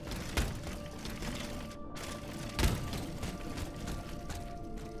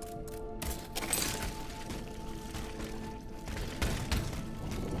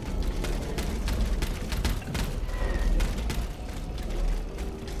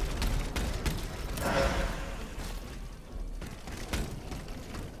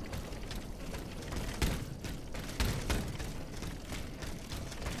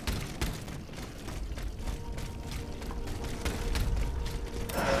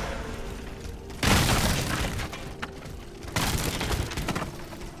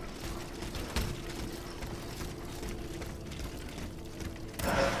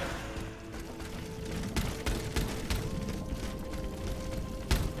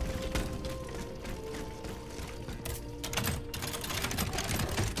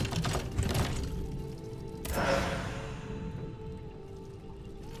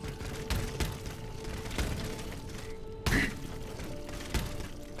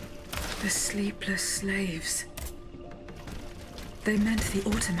 The Sleepless slaves. They meant the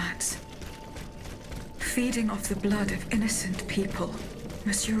automats. Feeding off the blood of innocent people.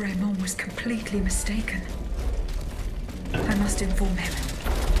 Monsieur Raymond was completely mistaken. I must inform him.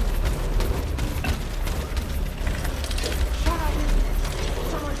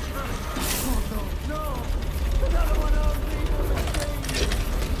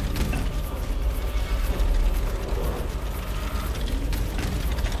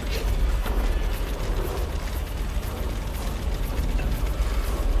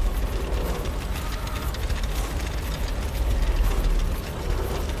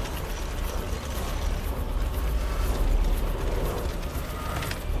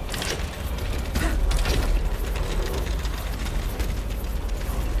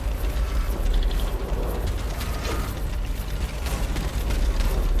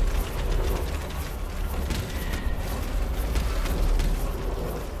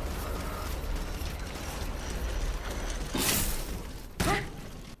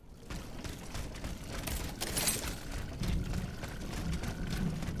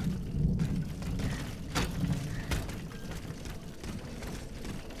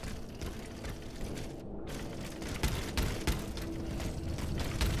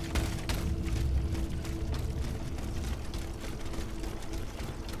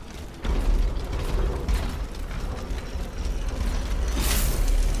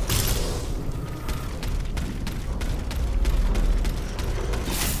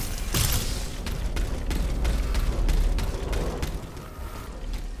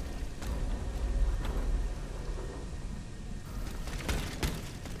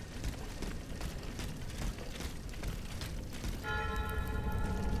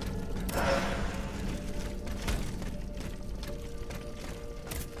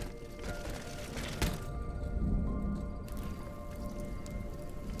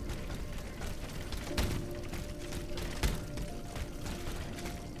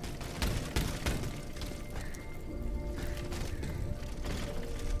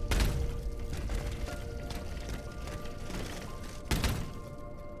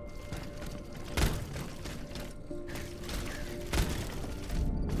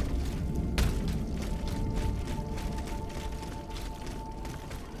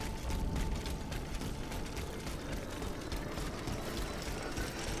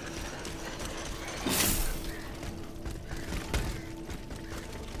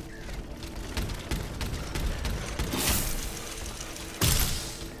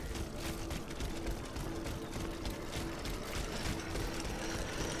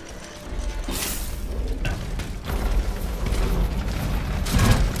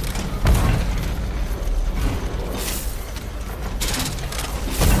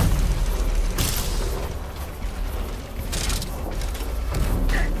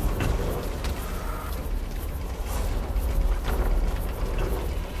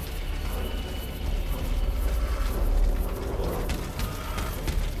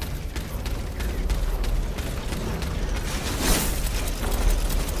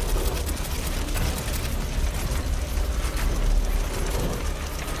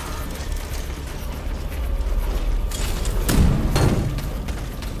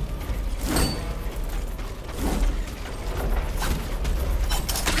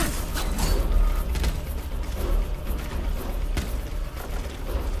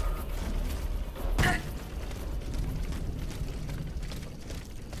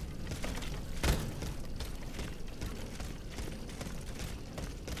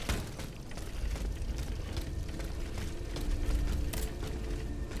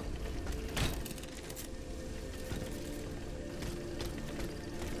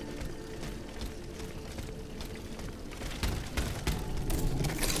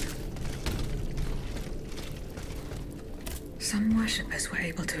 Some worshippers were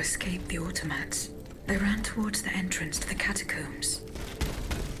able to escape the automats. They ran towards the entrance to the catacombs.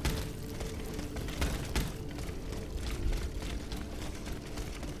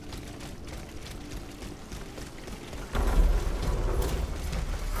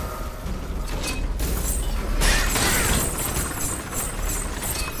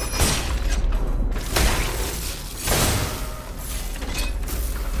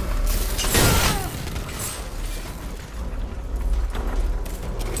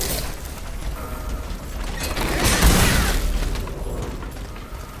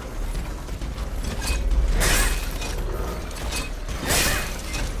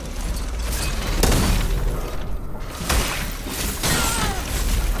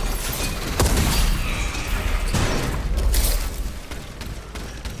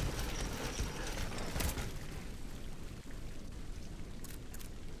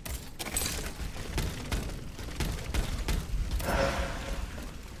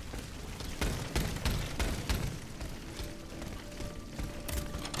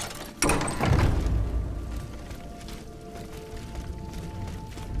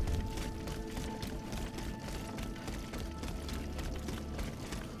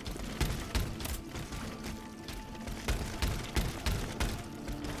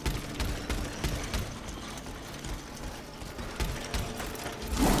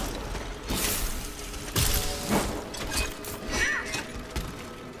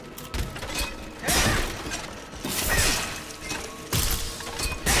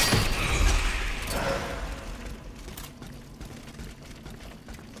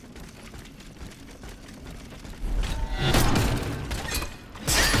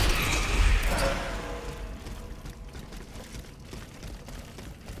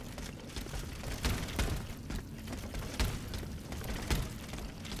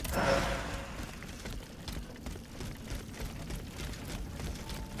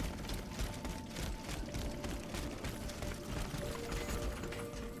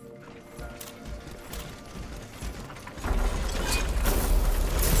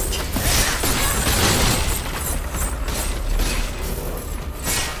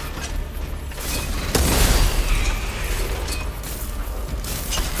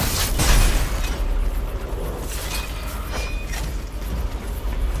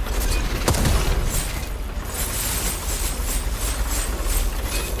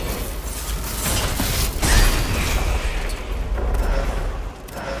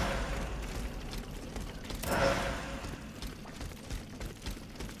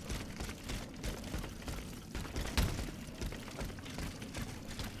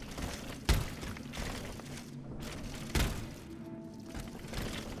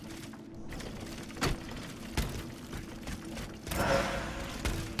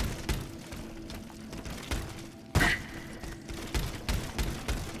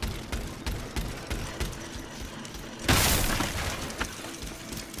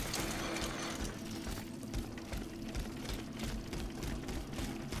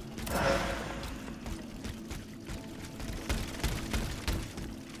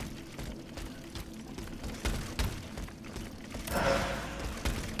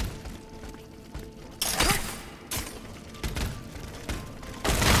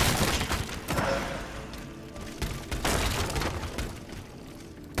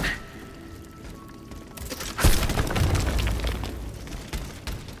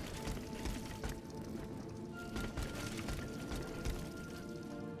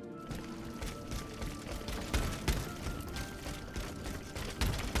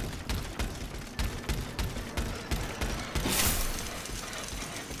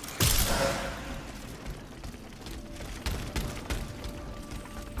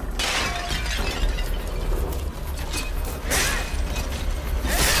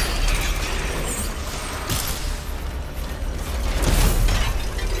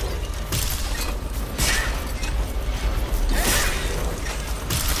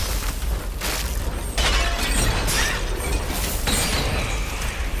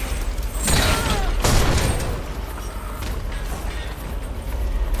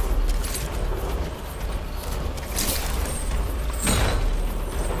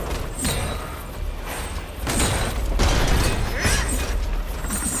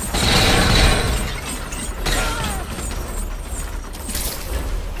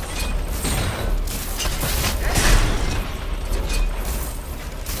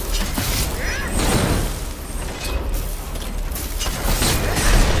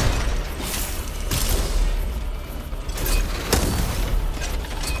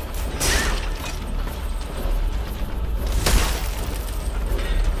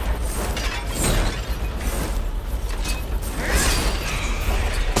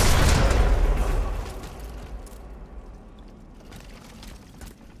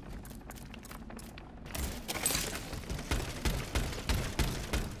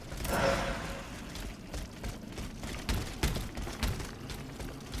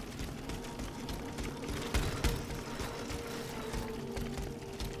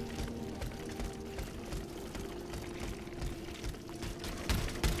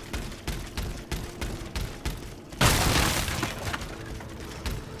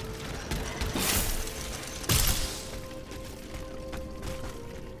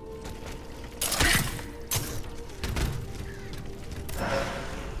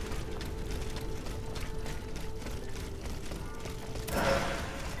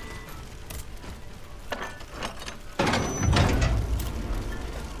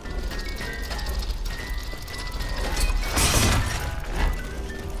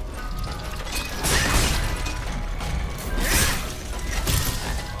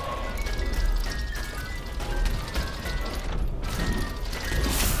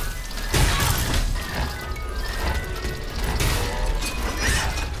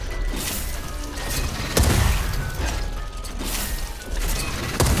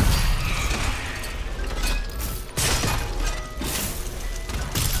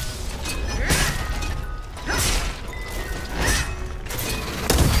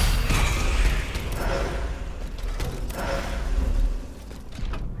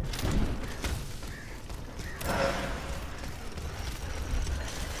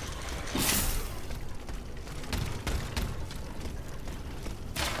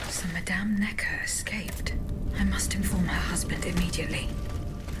 Madame Necker escaped. I must inform her husband immediately.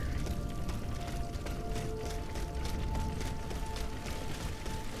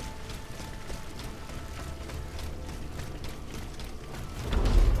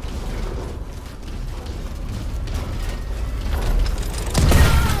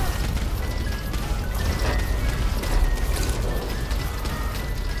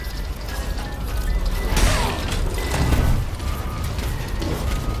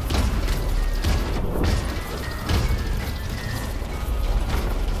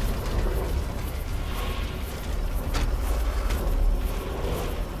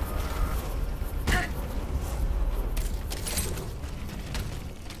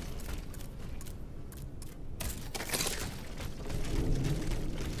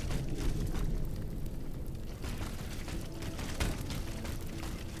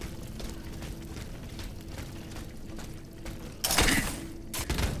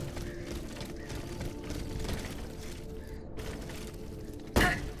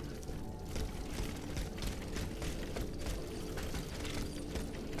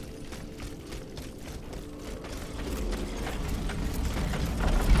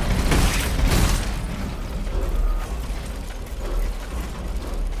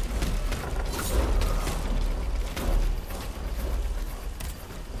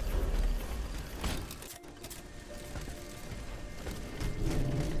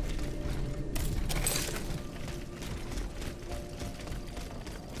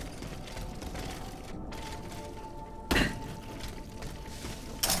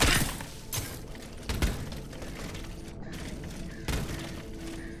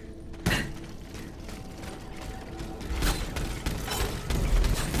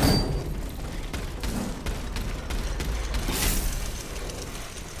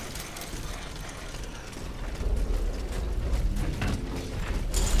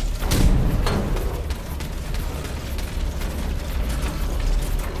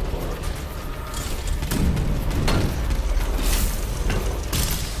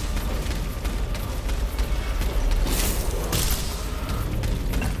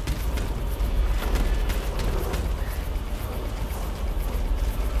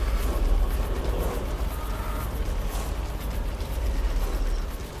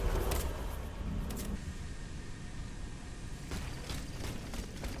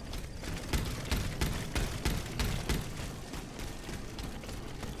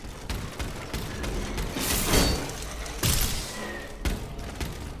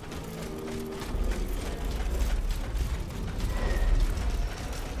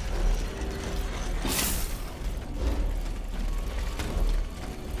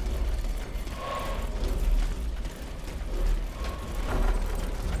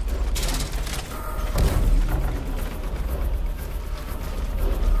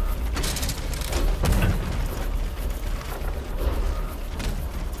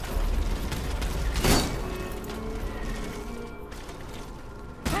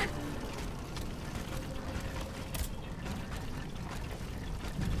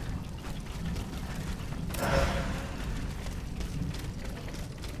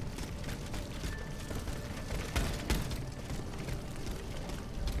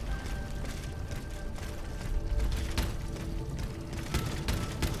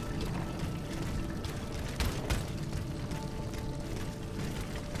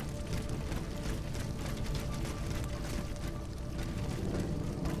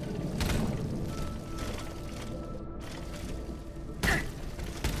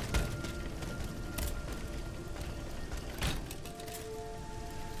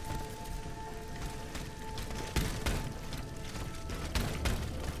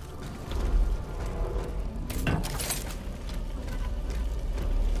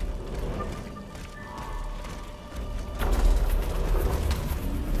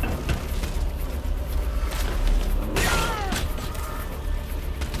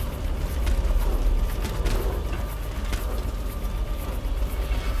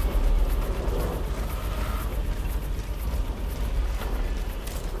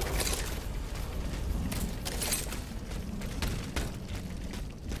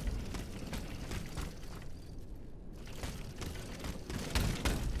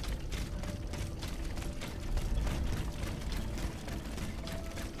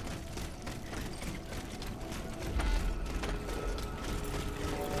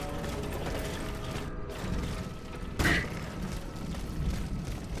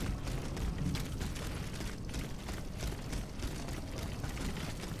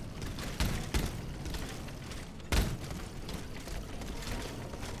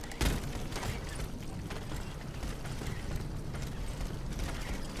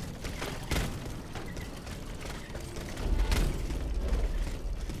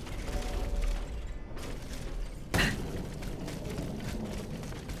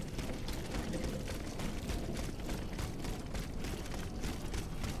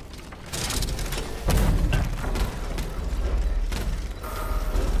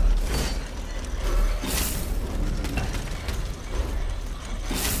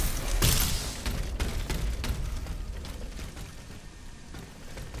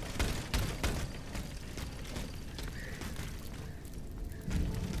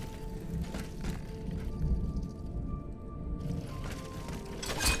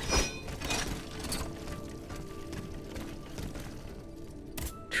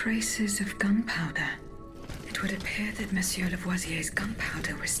 Traces of gunpowder. It would appear that Monsieur Lavoisier's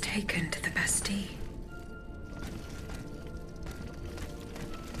gunpowder was taken to the Bastille.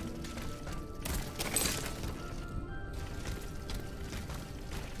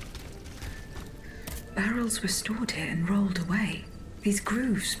 Barrels were stored here and rolled away. These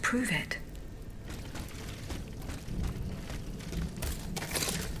grooves prove it.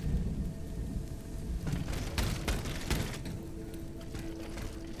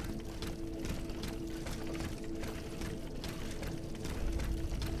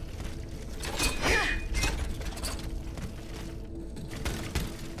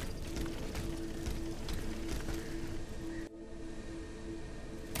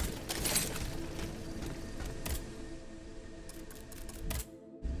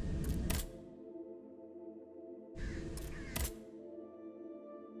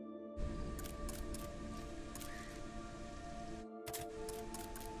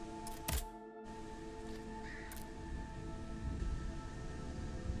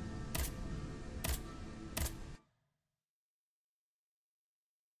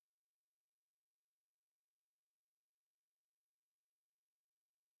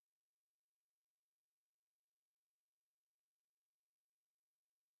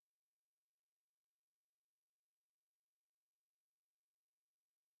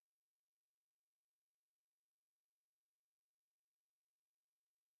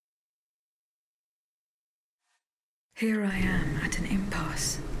 Here I am at an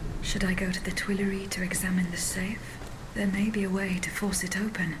impasse. Should I go to the Tuileries to examine the safe? There may be a way to force it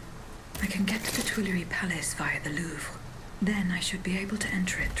open. I can get to the Tuileries Palace via the Louvre. Then I should be able to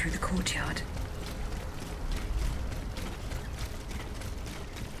enter it through the courtyard.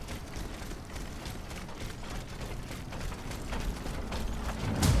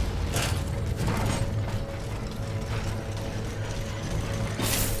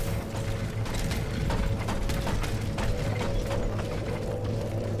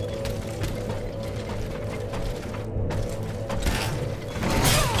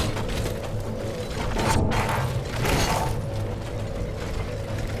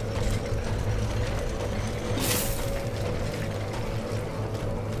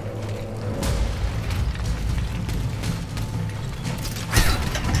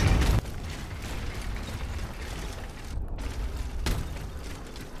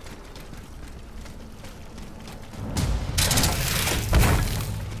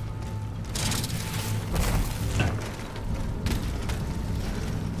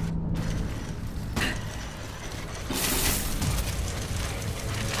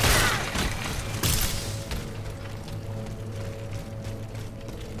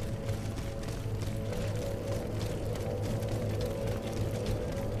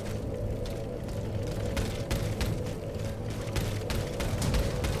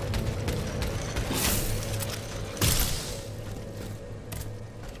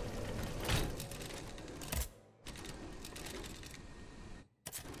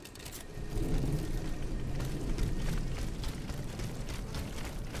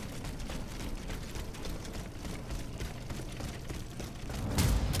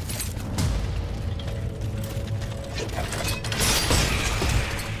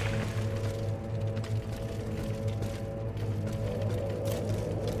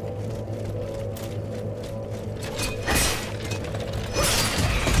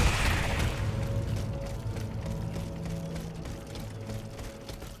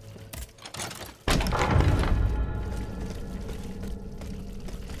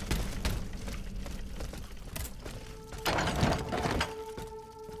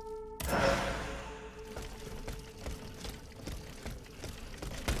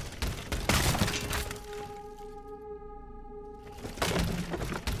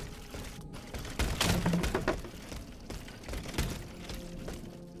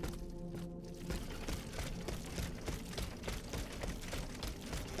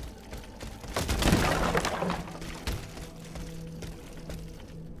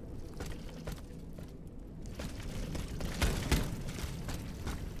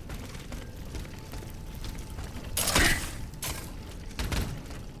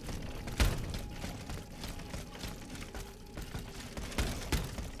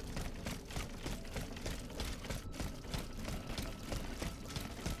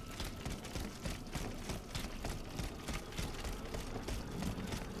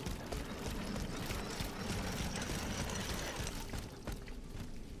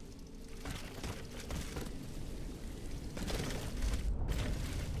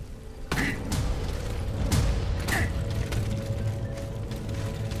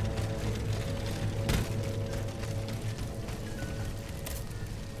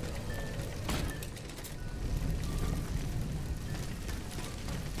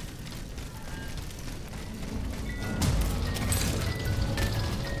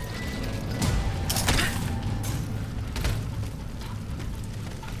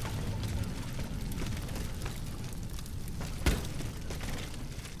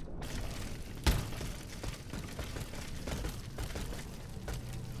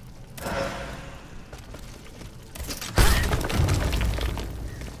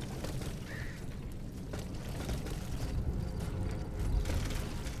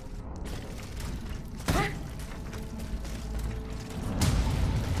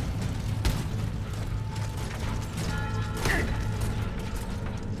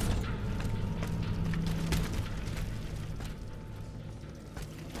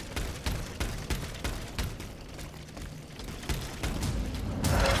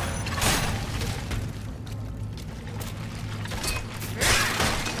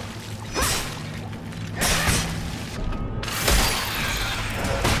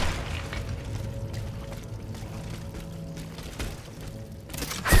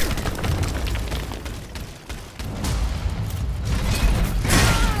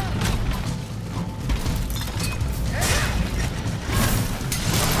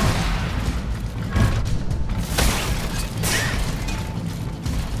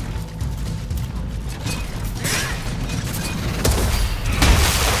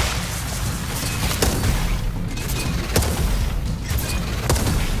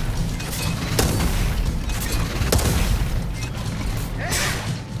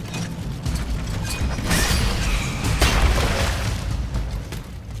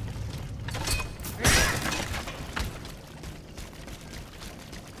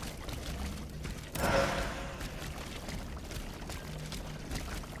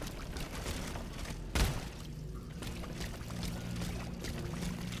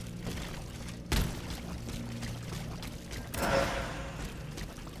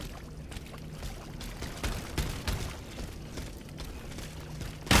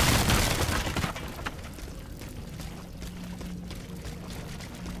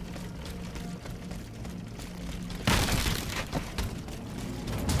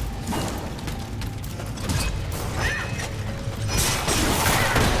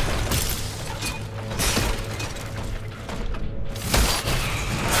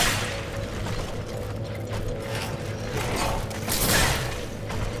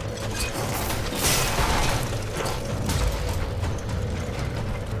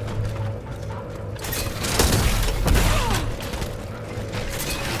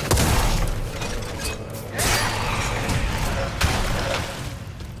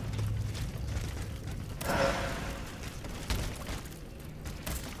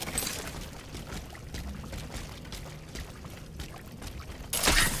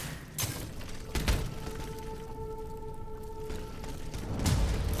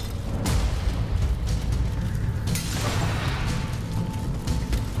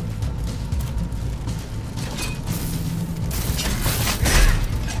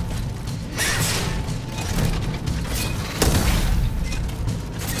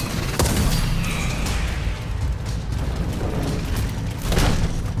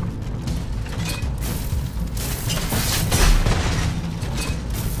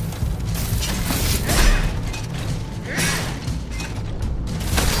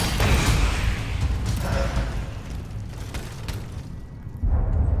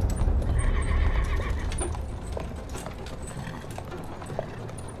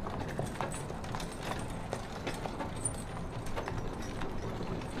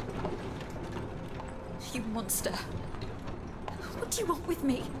 monster. What do you want with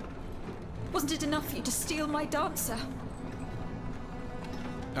me? Wasn't it enough for you to steal my dancer?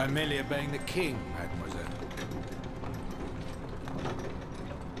 I'm merely obeying the king, mademoiselle.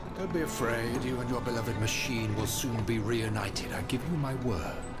 Don't be afraid. You and your beloved machine will soon be reunited. I give you my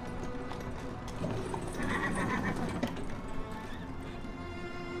word.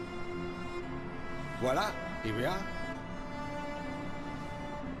 Voila, here we are.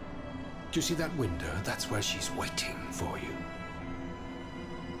 Do you see that window? That's where she's waiting for you.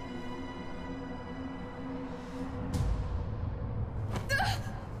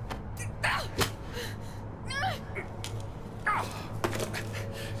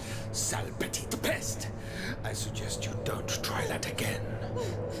 Sale petite peste! I suggest you don't try that again.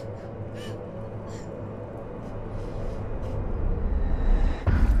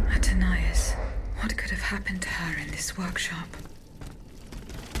 Athenais. What could have happened to her in this workshop?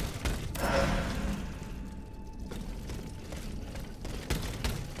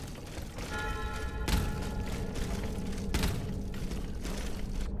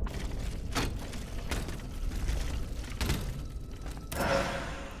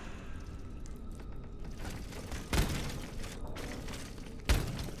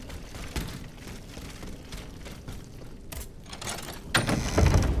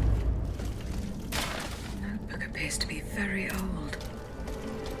 To be very old.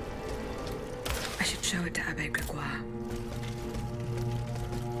 I should show it to Abbe Gregoire.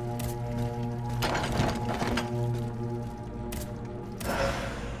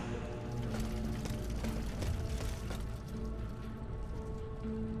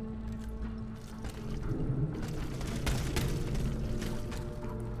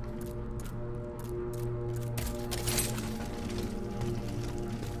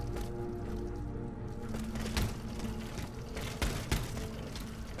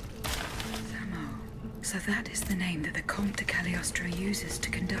 So that is the name that the Comte de Cagliostro uses to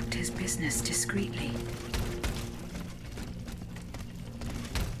conduct his business discreetly.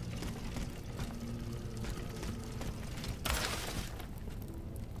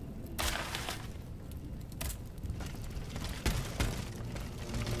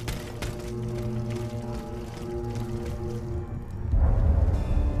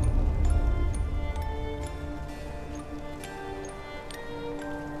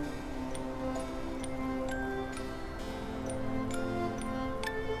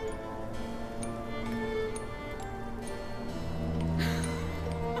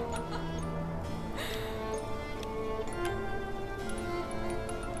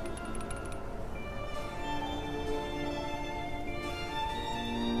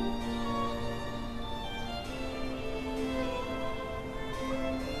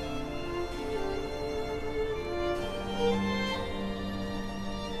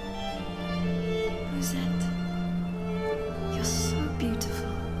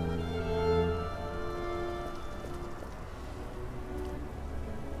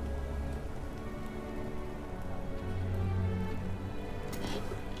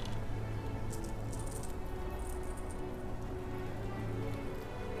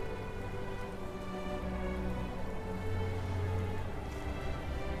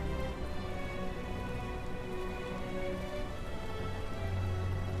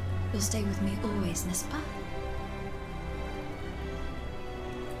 You'll stay with me always, n'est-ce pas?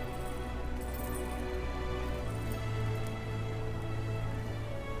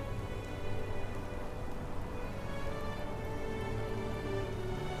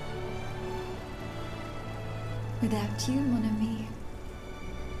 Without you, mon ami,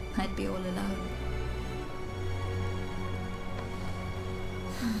 I'd be all alone.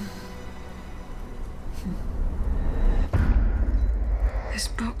 This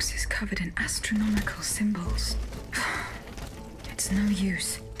box is covered in astronomical symbols. It's no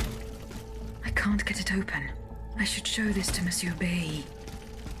use. I can't get it open. I should show this to Monsieur B.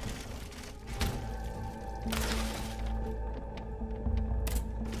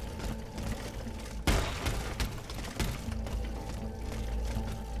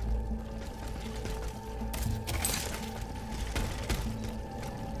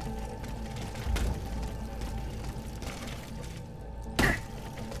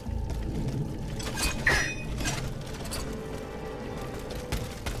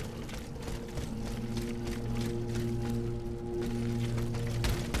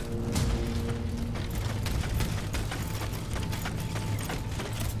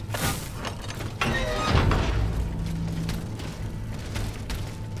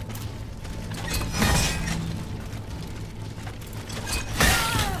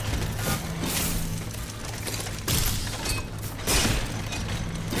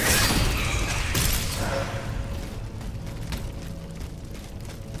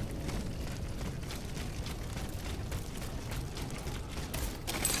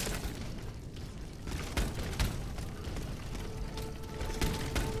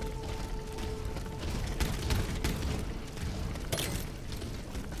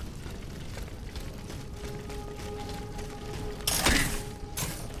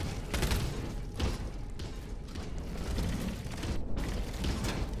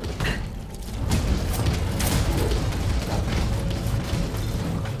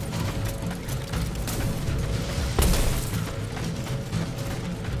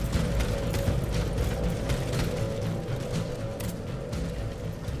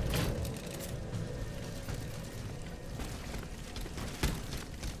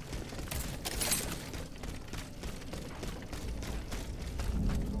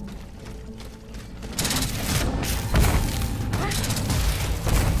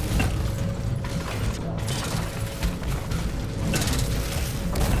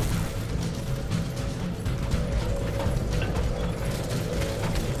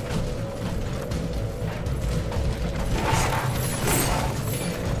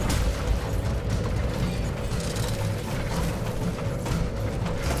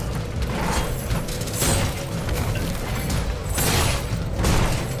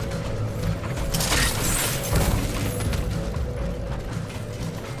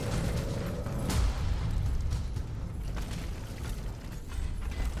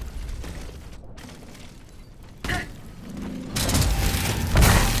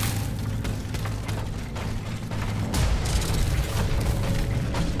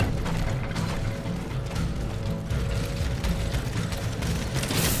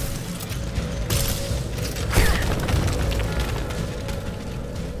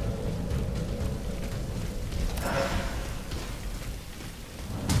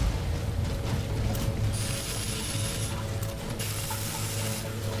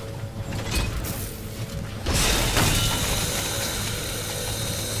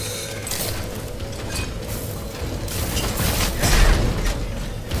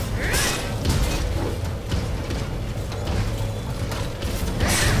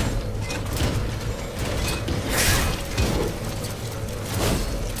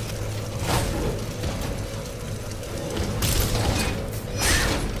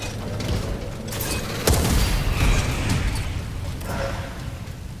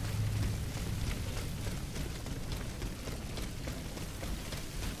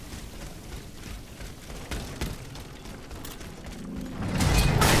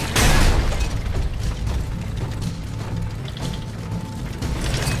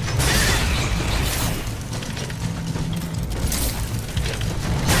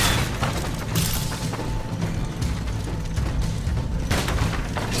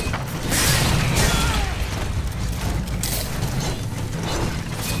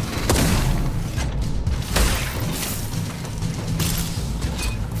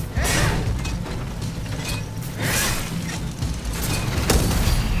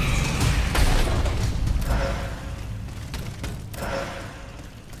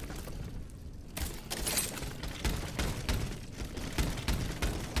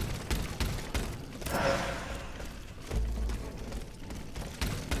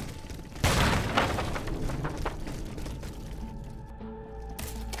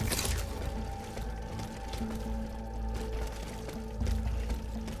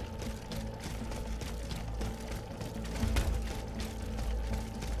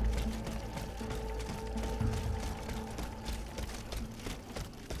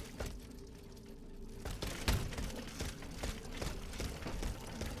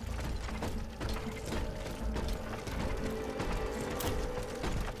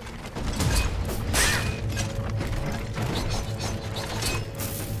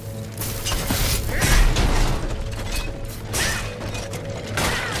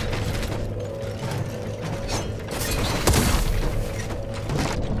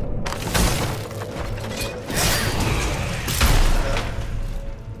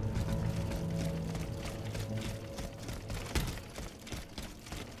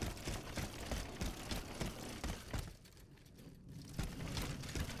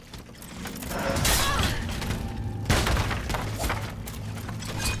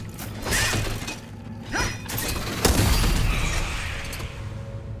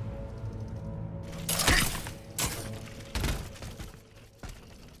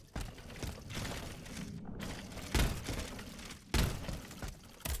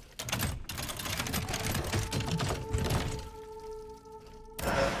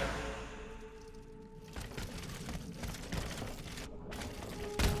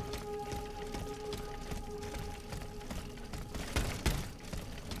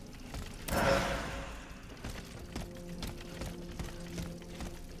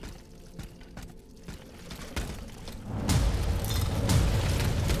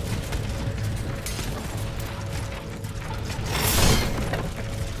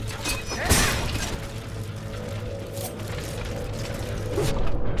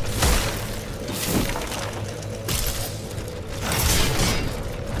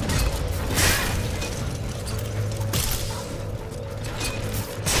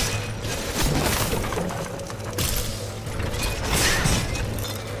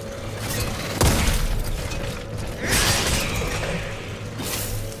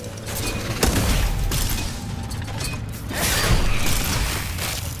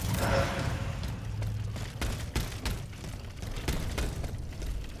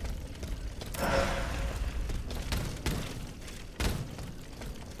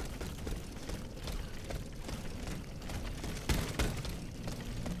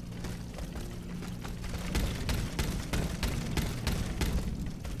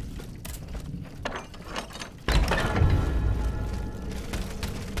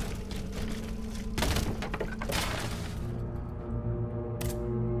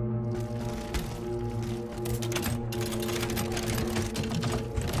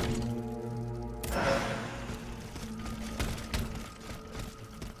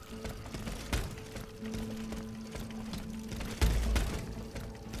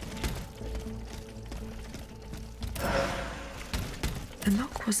 The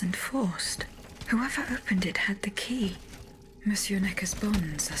lock wasn't forced. Whoever opened it had the key. Monsieur Necker's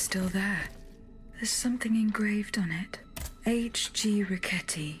bonds are still there. There's something engraved on it. H.G.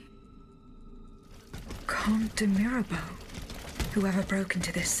 Riquetti. Comte de Mirabeau. Whoever broke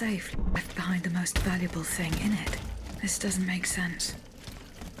into this safe left behind the most valuable thing in it. This doesn't make sense.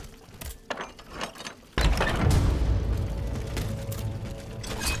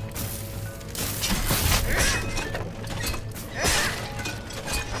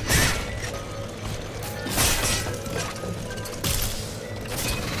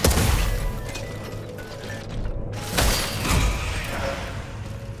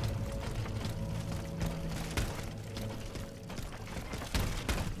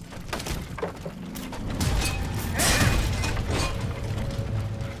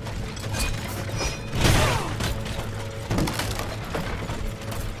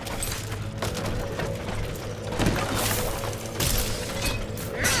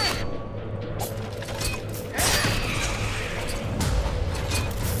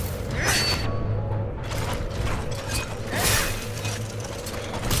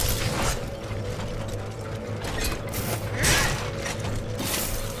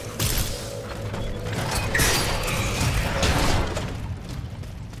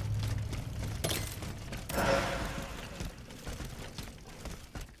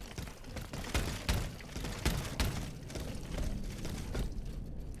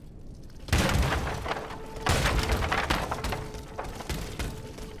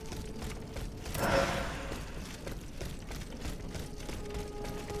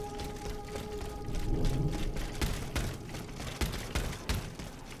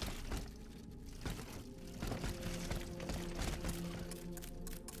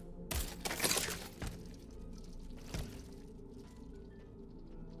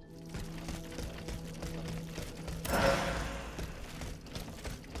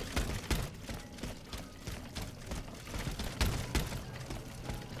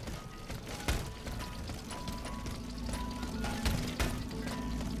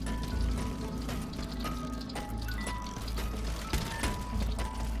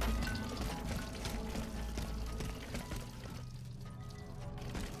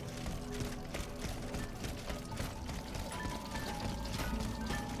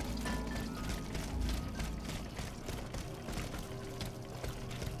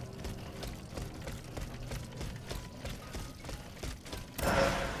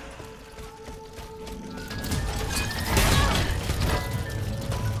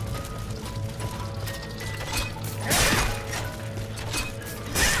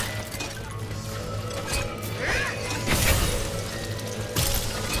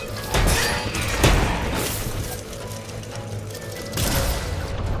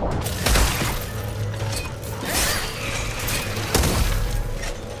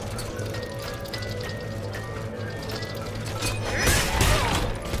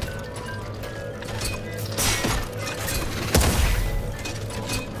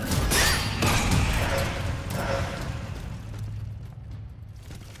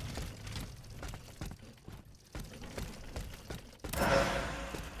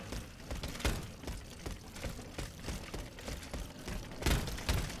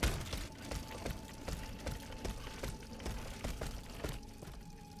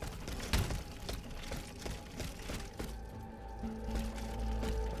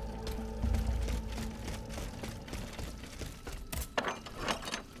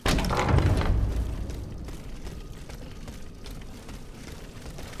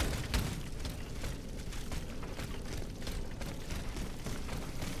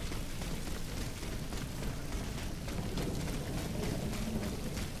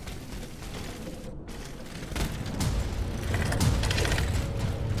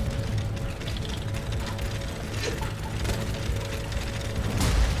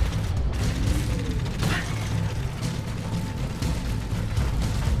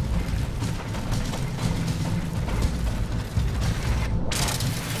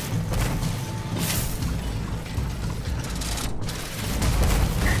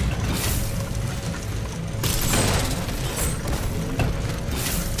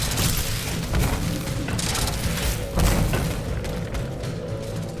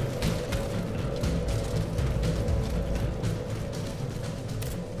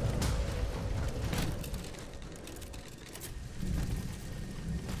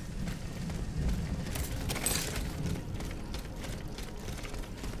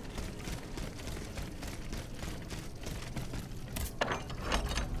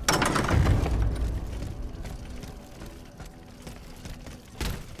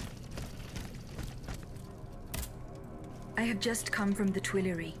 I have just come from the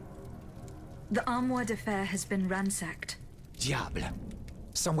Tuileries. The Armoire de Fer has been ransacked. Diable.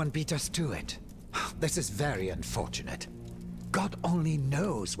 Someone beat us to it. This is very unfortunate. God only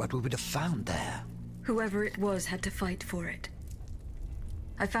knows what we would have found there. Whoever it was had to fight for it.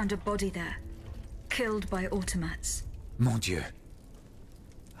 I found a body there, killed by automats. Mon Dieu.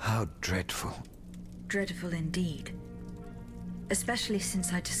 How dreadful. Dreadful indeed. Especially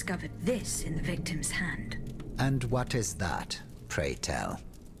since I discovered this in the victim's hand. And what is that, pray tell?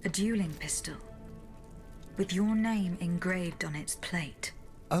 A dueling pistol, with your name engraved on its plate.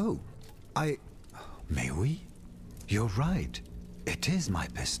 Oh, May we? You're right. It is my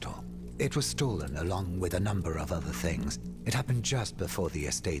pistol. It was stolen along with a number of other things. It happened just before the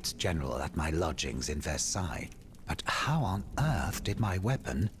Estates General at my lodgings in Versailles. But how on earth did my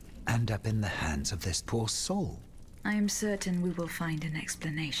weapon end up in the hands of this poor soul? I am certain we will find an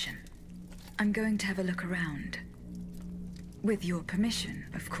explanation. I'm going to have a look around. With your permission,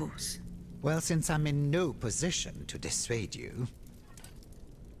 of course. Well, since I'm in no position to dissuade you...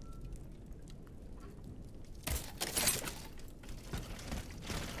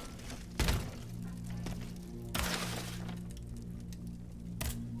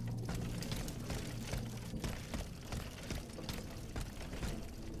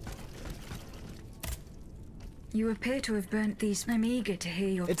 You appear to have burnt these. I'm eager to hear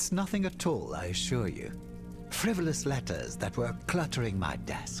your... It's nothing at all, I assure you. Frivolous letters that were cluttering my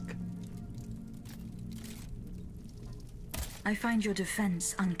desk. I find your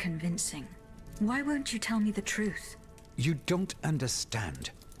defense unconvincing. Why won't you tell me the truth? You don't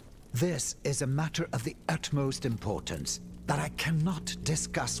understand. This is a matter of the utmost importance that I cannot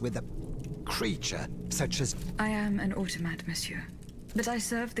discuss with a creature such as... I am an automat, Monsieur. But I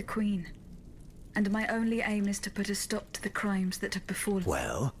serve the Queen. And my only aim is to put a stop to the crimes that have befallen...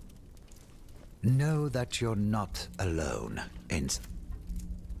 Well, know that you're not alone in...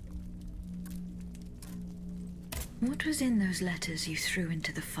 What was in those letters you threw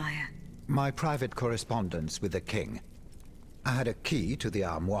into the fire? My private correspondence with the king. I had a key to the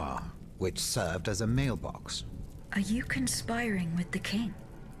armoire, which served as a mailbox. Are you conspiring with the king?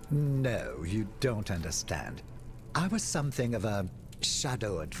 No, you don't understand. I was something of a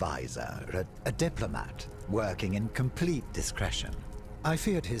shadow advisor, a diplomat, working in complete discretion. I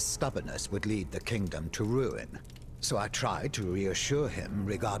feared his stubbornness would lead the kingdom to ruin, so I tried to reassure him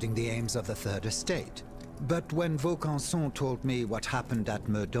regarding the aims of the Third Estate. But when Vaucanson told me what happened at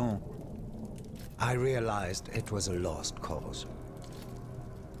Meudon, I realized it was a lost cause.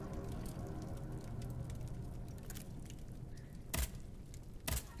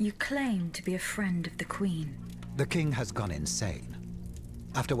 You claim to be a friend of the Queen. The king has gone insane.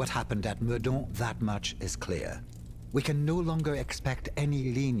 After what happened at Meudon, that much is clear. We can no longer expect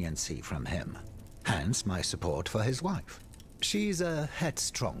any leniency from him. Hence my support for his wife. She's a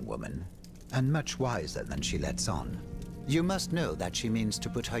headstrong woman, and much wiser than she lets on. You must know that she means to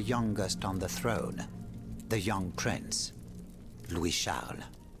put her youngest on the throne, the young prince, Louis Charles.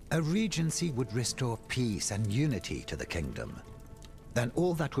 A regency would restore peace and unity to the kingdom. Then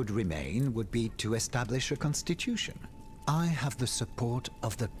all that would remain would be to establish a constitution. I have the support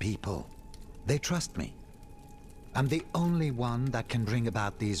of the people. They trust me. I'm the only one that can bring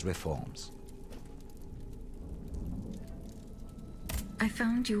about these reforms. I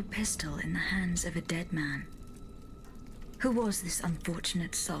found your pistol in the hands of a dead man. Who was this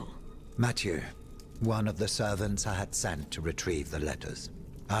unfortunate soul? Monsieur, one of the servants I had sent to retrieve the letters.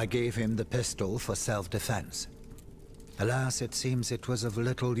 I gave him the pistol for self-defense. Alas, it seems it was of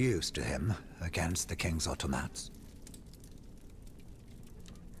little use to him against the king's automats.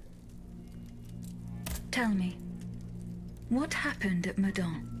 Tell me, what happened at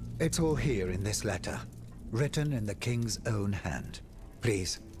Meudon? It's all here in this letter, written in the king's own hand.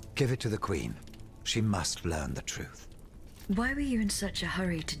 Please, give it to the Queen. She must learn the truth. Why were you in such a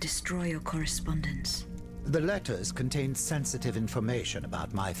hurry to destroy your correspondence? The letters contained sensitive information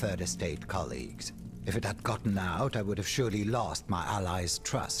about my Third Estate colleagues. If it had gotten out, I would have surely lost my allies'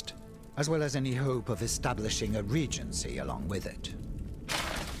 trust, as well as any hope of establishing a regency along with it.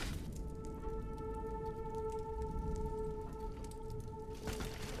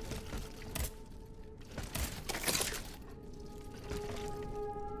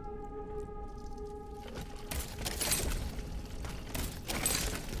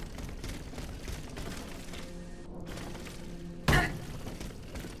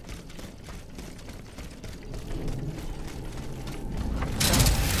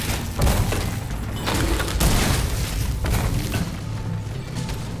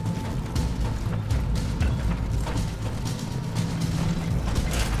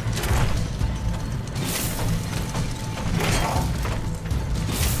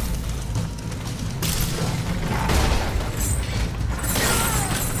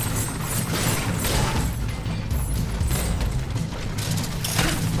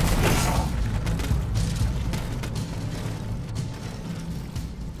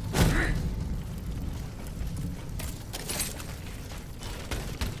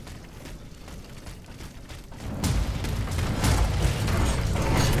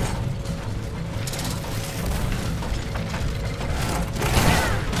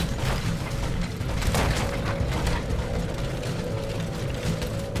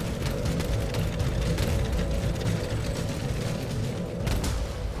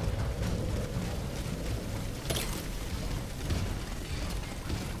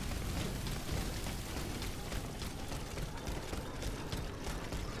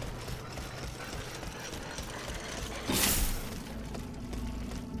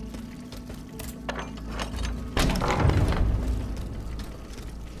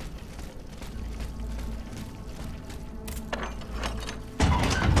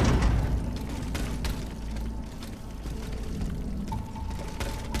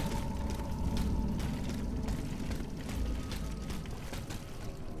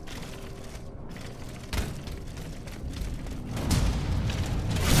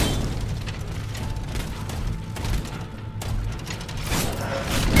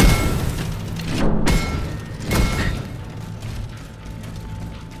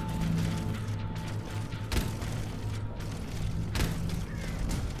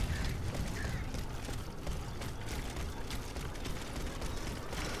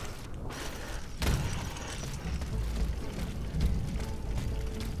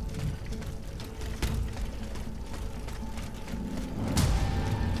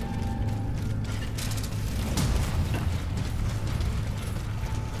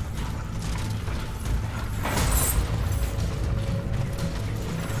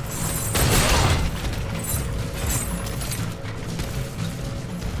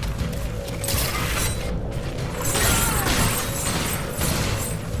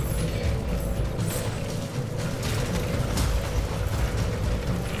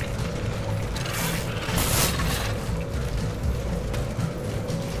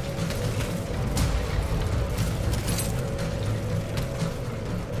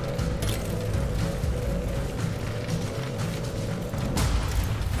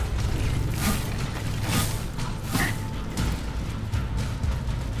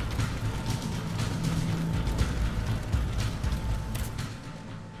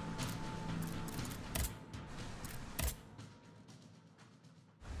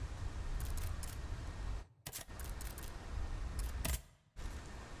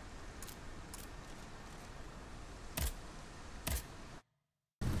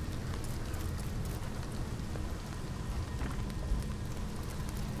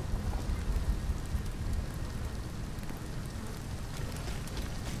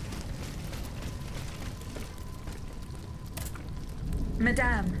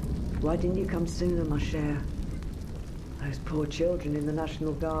 Madame. Why didn't you come sooner, ma chère? Those poor children in the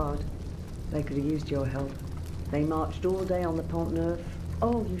National Guard. They could have used your help. They marched all day on the Pont Neuf.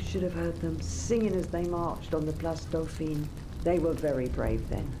 Oh, you should have heard them singing as they marched on the Place Dauphine. They were very brave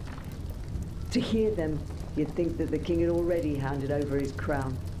then. To hear them, you'd think that the king had already handed over his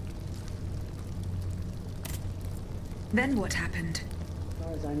crown. Then what happened? As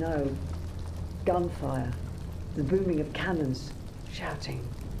far as I know, gunfire, the booming of cannons, shouting,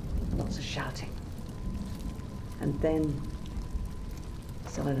 lots of shouting. And then,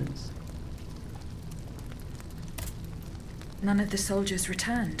 silence. None of the soldiers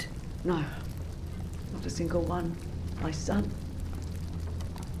returned? No, not a single one. My son,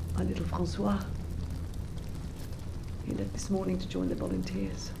 my little Francois. He left this morning to join the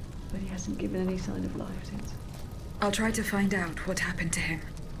volunteers, but he hasn't given any sign of life since. I'll try to find out what happened to him.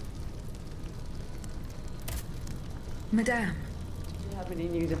 Madame. Do you have any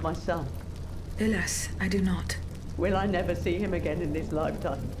news of my son? Alas, I do not. Will I never see him again in this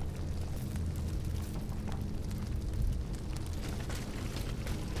lifetime?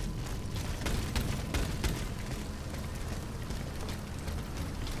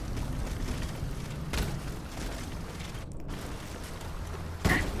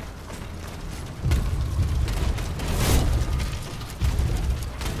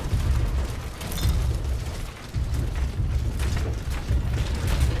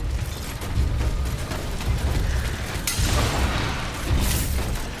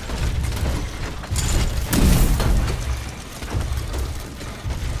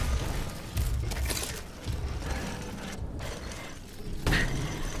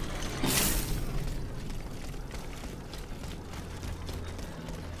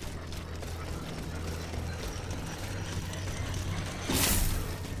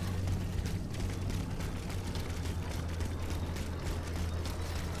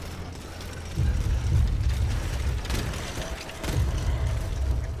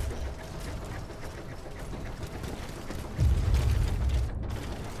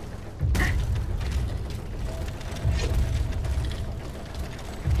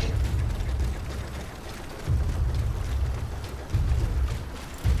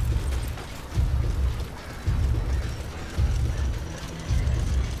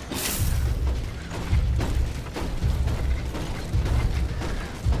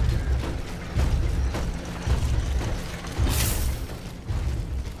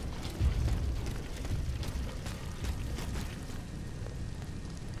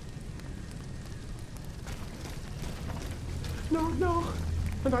 No.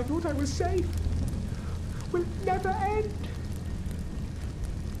 And I thought I was safe. Will it never end?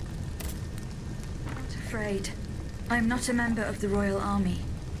 Not afraid. I am not a member of the Royal Army.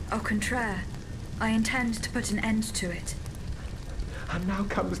 Au contraire, I intend to put an end to it. And now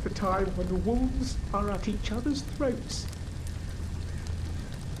comes the time when the wolves are at each other's throats.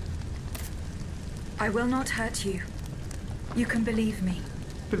 I will not hurt you. You can believe me.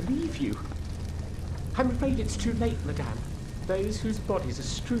 Believe you? I'm afraid it's too late, madame. Those whose bodies are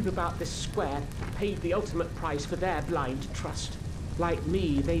strewn about this square paid the ultimate price for their blind trust. Like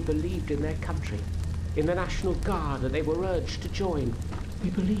me, they believed in their country, in the National Guard that they were urged to join.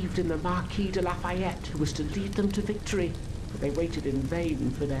 They believed in the Marquis de Lafayette, who was to lead them to victory, but they waited in vain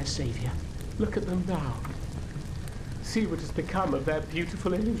for their savior. Look at them now. See what has become of their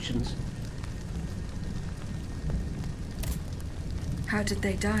beautiful illusions. How did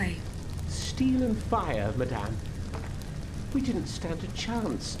they die? Steel and fire, madame. We didn't stand a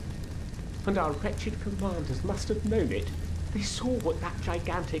chance. And our wretched commanders must have known it. They saw what that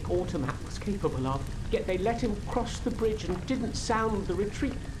gigantic automat was capable of, yet they let him cross the bridge and didn't sound the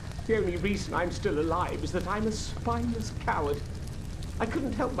retreat. The only reason I'm still alive is that I'm a spineless coward. I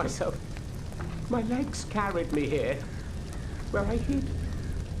couldn't help myself. My legs carried me here, where I hid,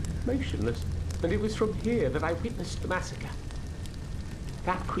 motionless. And it was from here that I witnessed the massacre.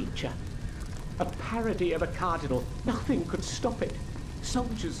 That creature, a parody of a cardinal, nothing could stop it.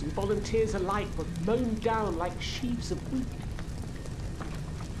 Soldiers and volunteers alike were mown down like sheaves of wheat.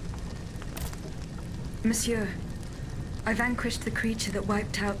 Monsieur, I vanquished the creature that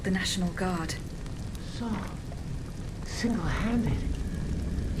wiped out the National Guard. So, single-handed,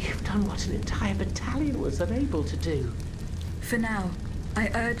 you've done what an entire battalion was unable to do. For now,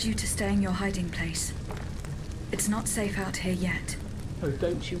 I urge you to stay in your hiding place. It's not safe out here yet. Oh,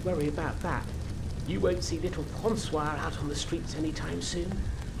 don't you worry about that. You won't see little Francois out on the streets anytime soon.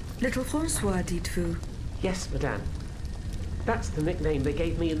 Little Francois, dites-vous? Yes, madame. That's the nickname they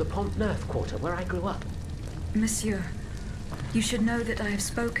gave me in the Pont Neuf quarter, where I grew up. Monsieur, you should know that I have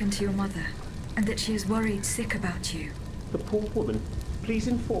spoken to your mother, and that she is worried sick about you. The poor woman. Please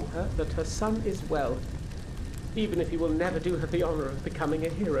inform her that her son is well, even if he will never do her the honor of becoming a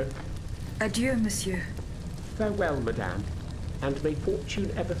hero. Adieu, monsieur. Farewell, madame, and may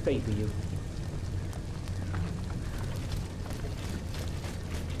fortune ever favor you.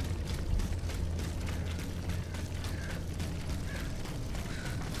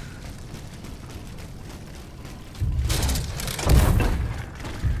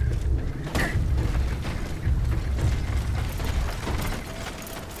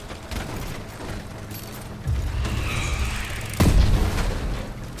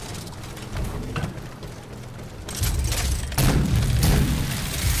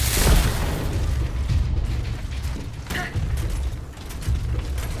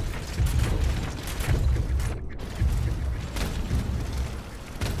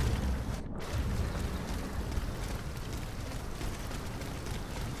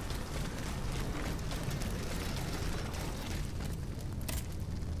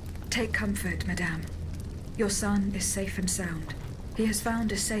 Take comfort, madame. Your son is safe and sound. He has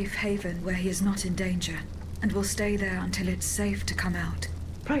found a safe haven where he is not in danger, and will stay there until it's safe to come out.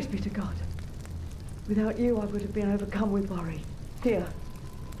 Praise be to God. Without you, I would have been overcome with worry. Here,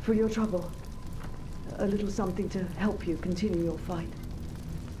 for your trouble. A little something to help you continue your fight.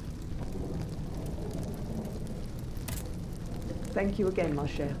 Thank you again, ma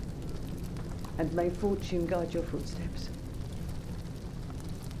chère. And may fortune guide your footsteps.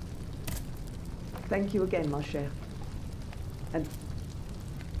 Thank you again, ma chère. And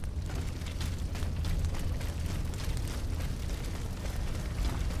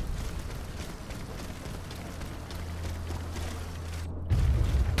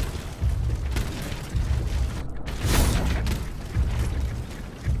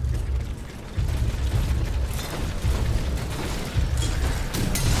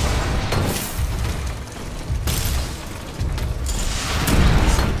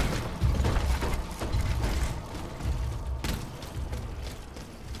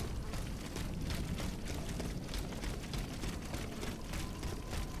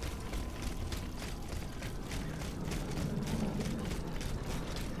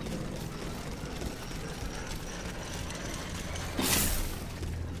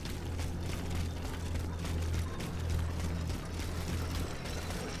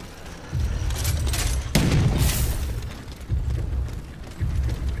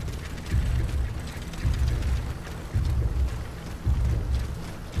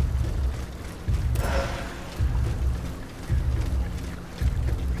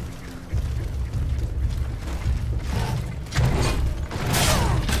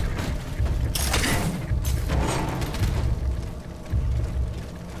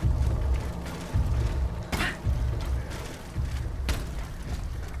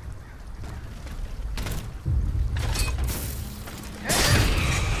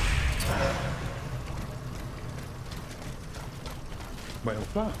My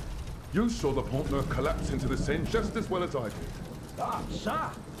enfin, you saw the Pont Neuf collapse into the Seine just as well as I did. Ah, sir!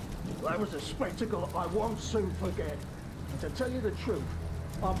 That was a spectacle I won't soon forget. And to tell you the truth,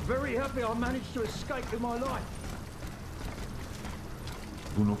 I'm very happy I managed to escape with my life.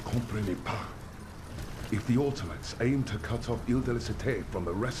 Vous ne comprenez pas. If the Automates aim to cut off Ile de la Cité from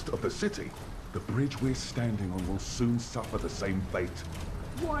the rest of the city, the bridge we're standing on will soon suffer the same fate.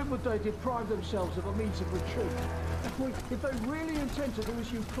 Why would they deprive themselves of a means of retreat? If they really intend to do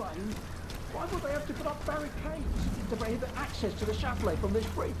as you claim, why would they have to put up barricades to prohibit access to the Châtelet from this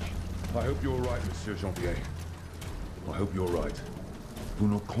bridge? I hope you're right, Monsieur Janvier. I hope you're right. Vous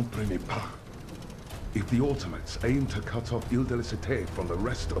ne comprenez pas. If the Automates aim to cut off Ile de la Cité from the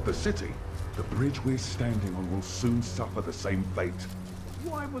rest of the city, the bridge we're standing on will soon suffer the same fate.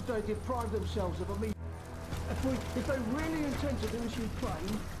 Why would they deprive themselves of a means? If they really intend to do as you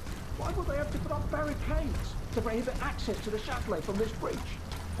claim, why would they have to put up barricades to prohibit access to the Châtelet from this bridge?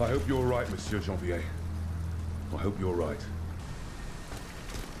 I hope you're right, Monsieur Janvier. I hope you're right.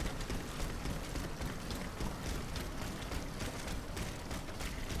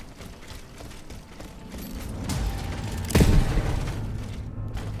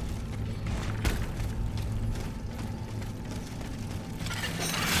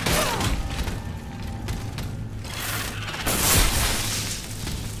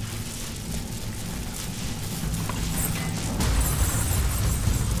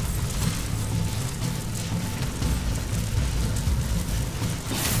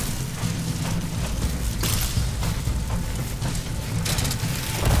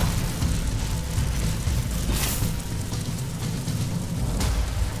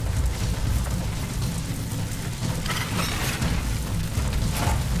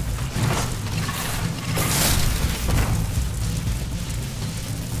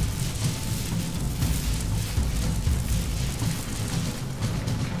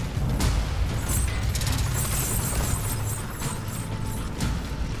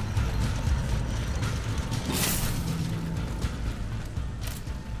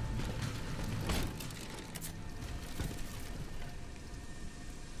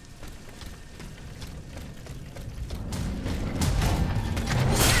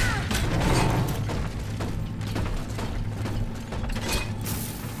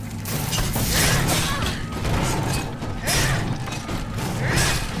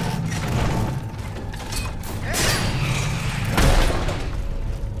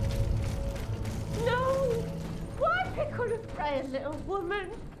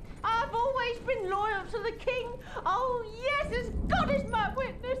 woman. I've always been loyal to the king. Oh, yes, as God is my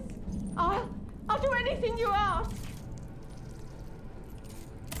witness. I'll do anything you ask.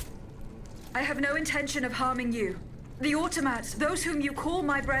 I have no intention of harming you. The automats, those whom you call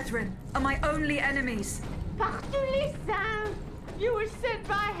my brethren, are my only enemies. Partout les saints! You were sent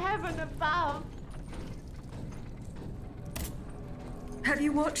by heaven above. Have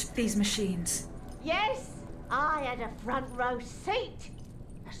you watched these machines? Yes, I had a front row seat.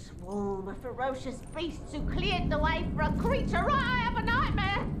 A swarm of ferocious beasts who cleared the way for a creature right out of a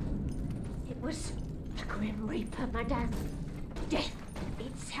nightmare. It was the Grim Reaper, madame. Death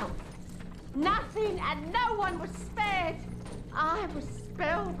itself. Nothing and no one was spared. I was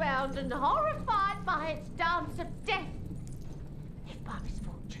spellbound and horrified by its dance of death. If by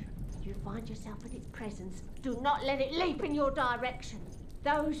misfortune you find yourself in its presence, do not let it leap in your direction.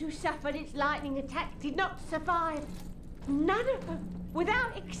 Those who suffered its lightning attack did not survive. None of them,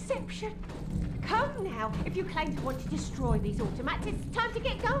 without exception. Come now, if you claim to want to destroy these automats, it's time to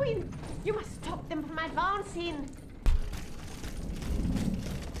get going. You must stop them from advancing.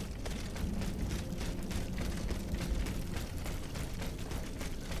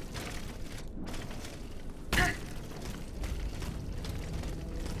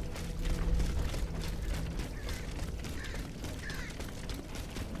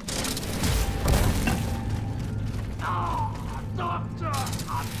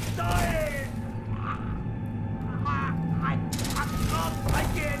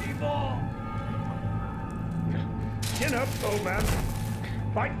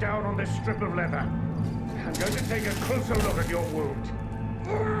 Bite down on this strip of leather. I'm going to take a closer look at your wound.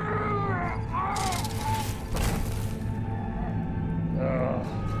 Oh,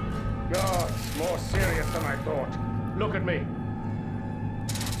 God, more serious than I thought. Look at me.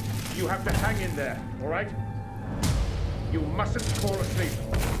 You have to hang in there, all right? You mustn't fall asleep.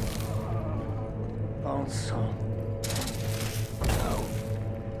 Bon sang. No.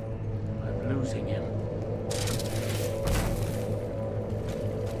 I'm losing him.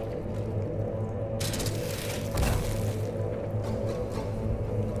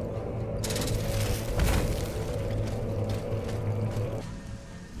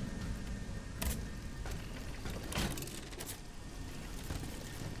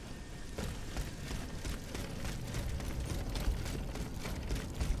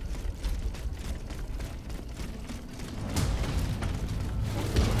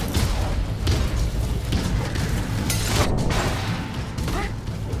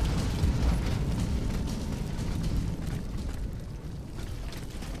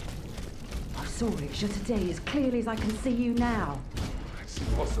 Saw it just today as clearly as I can see you now. It's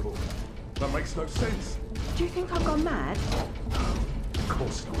impossible. That makes no sense. Do you think I've gone mad? Of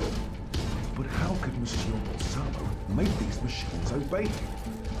course not. But how could Monsieur Balsamo make these machines obey him?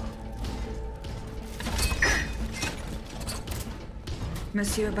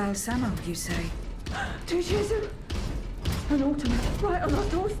 Monsieur Balsamo, you say? Tu Jésus! An automat right on our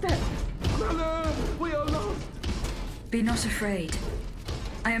doorstep! Malheur! We are lost! Be not afraid.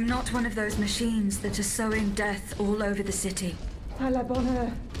 I am not one of those machines that are sowing death all over the city. À la bonne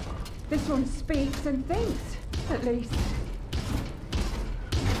heure. This one speaks and thinks, at least.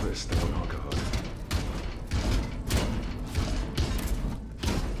 Let's stay on our guard.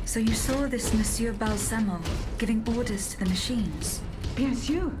 So you saw this Monsieur Balsamo giving orders to the machines? Bien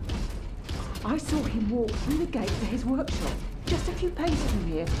sûr. I saw him walk through the gate to his workshop, just a few paces from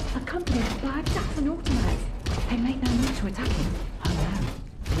here, accompanied by a dozen automats. They made no move to attack him. Oh no.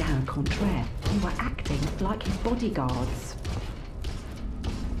 Bien contraire, they were acting like his bodyguards.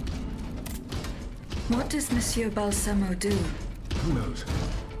 What does Monsieur Balsamo do? Who knows?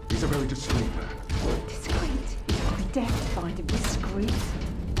 He's a very discreet man. Discreet? I'll be dead to find him discreet.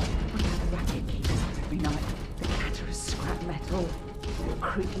 What about the racket keepers up every night? The clatterers, scrap metal,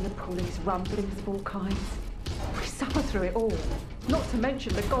 creaking and pulleys, rumblings of all kinds. We suffer through it all. Not to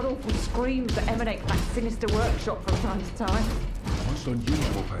mention the god-awful screams that emanate from that sinister workshop from time to time. Most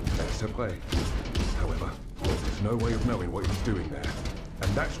unusual fanfare, c'est vrai. However, there's no way of knowing what he's doing there.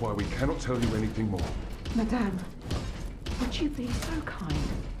 And that's why we cannot tell you anything more. Madame, would you be so kind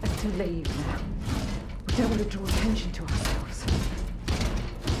as to leave now? We don't want to draw attention to ourselves.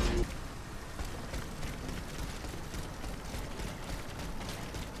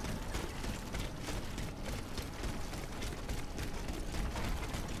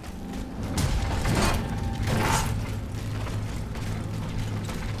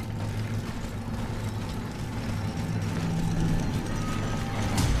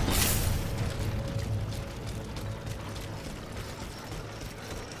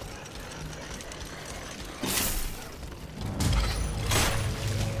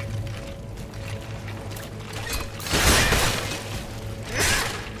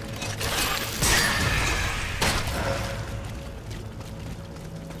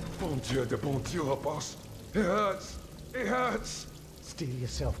 Dieu de bon Dieu, boss. It hurts. It hurts. Steel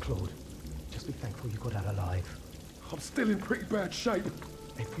yourself, Claude. Just be thankful you got out alive. I'm still in pretty bad shape.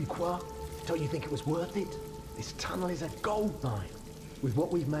 Et puis quoi? Don't you think it was worth it? This tunnel is a gold mine. With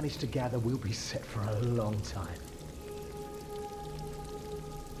what we've managed to gather, we'll be set for a long time.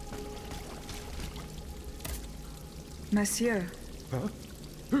 Monsieur. Huh?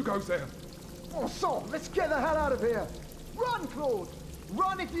 Who goes there? Oh, so, let's get the hell out of here! Run, Claude!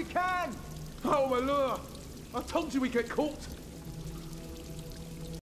 Run if you can! Oh, my lure! I told you we'd get caught!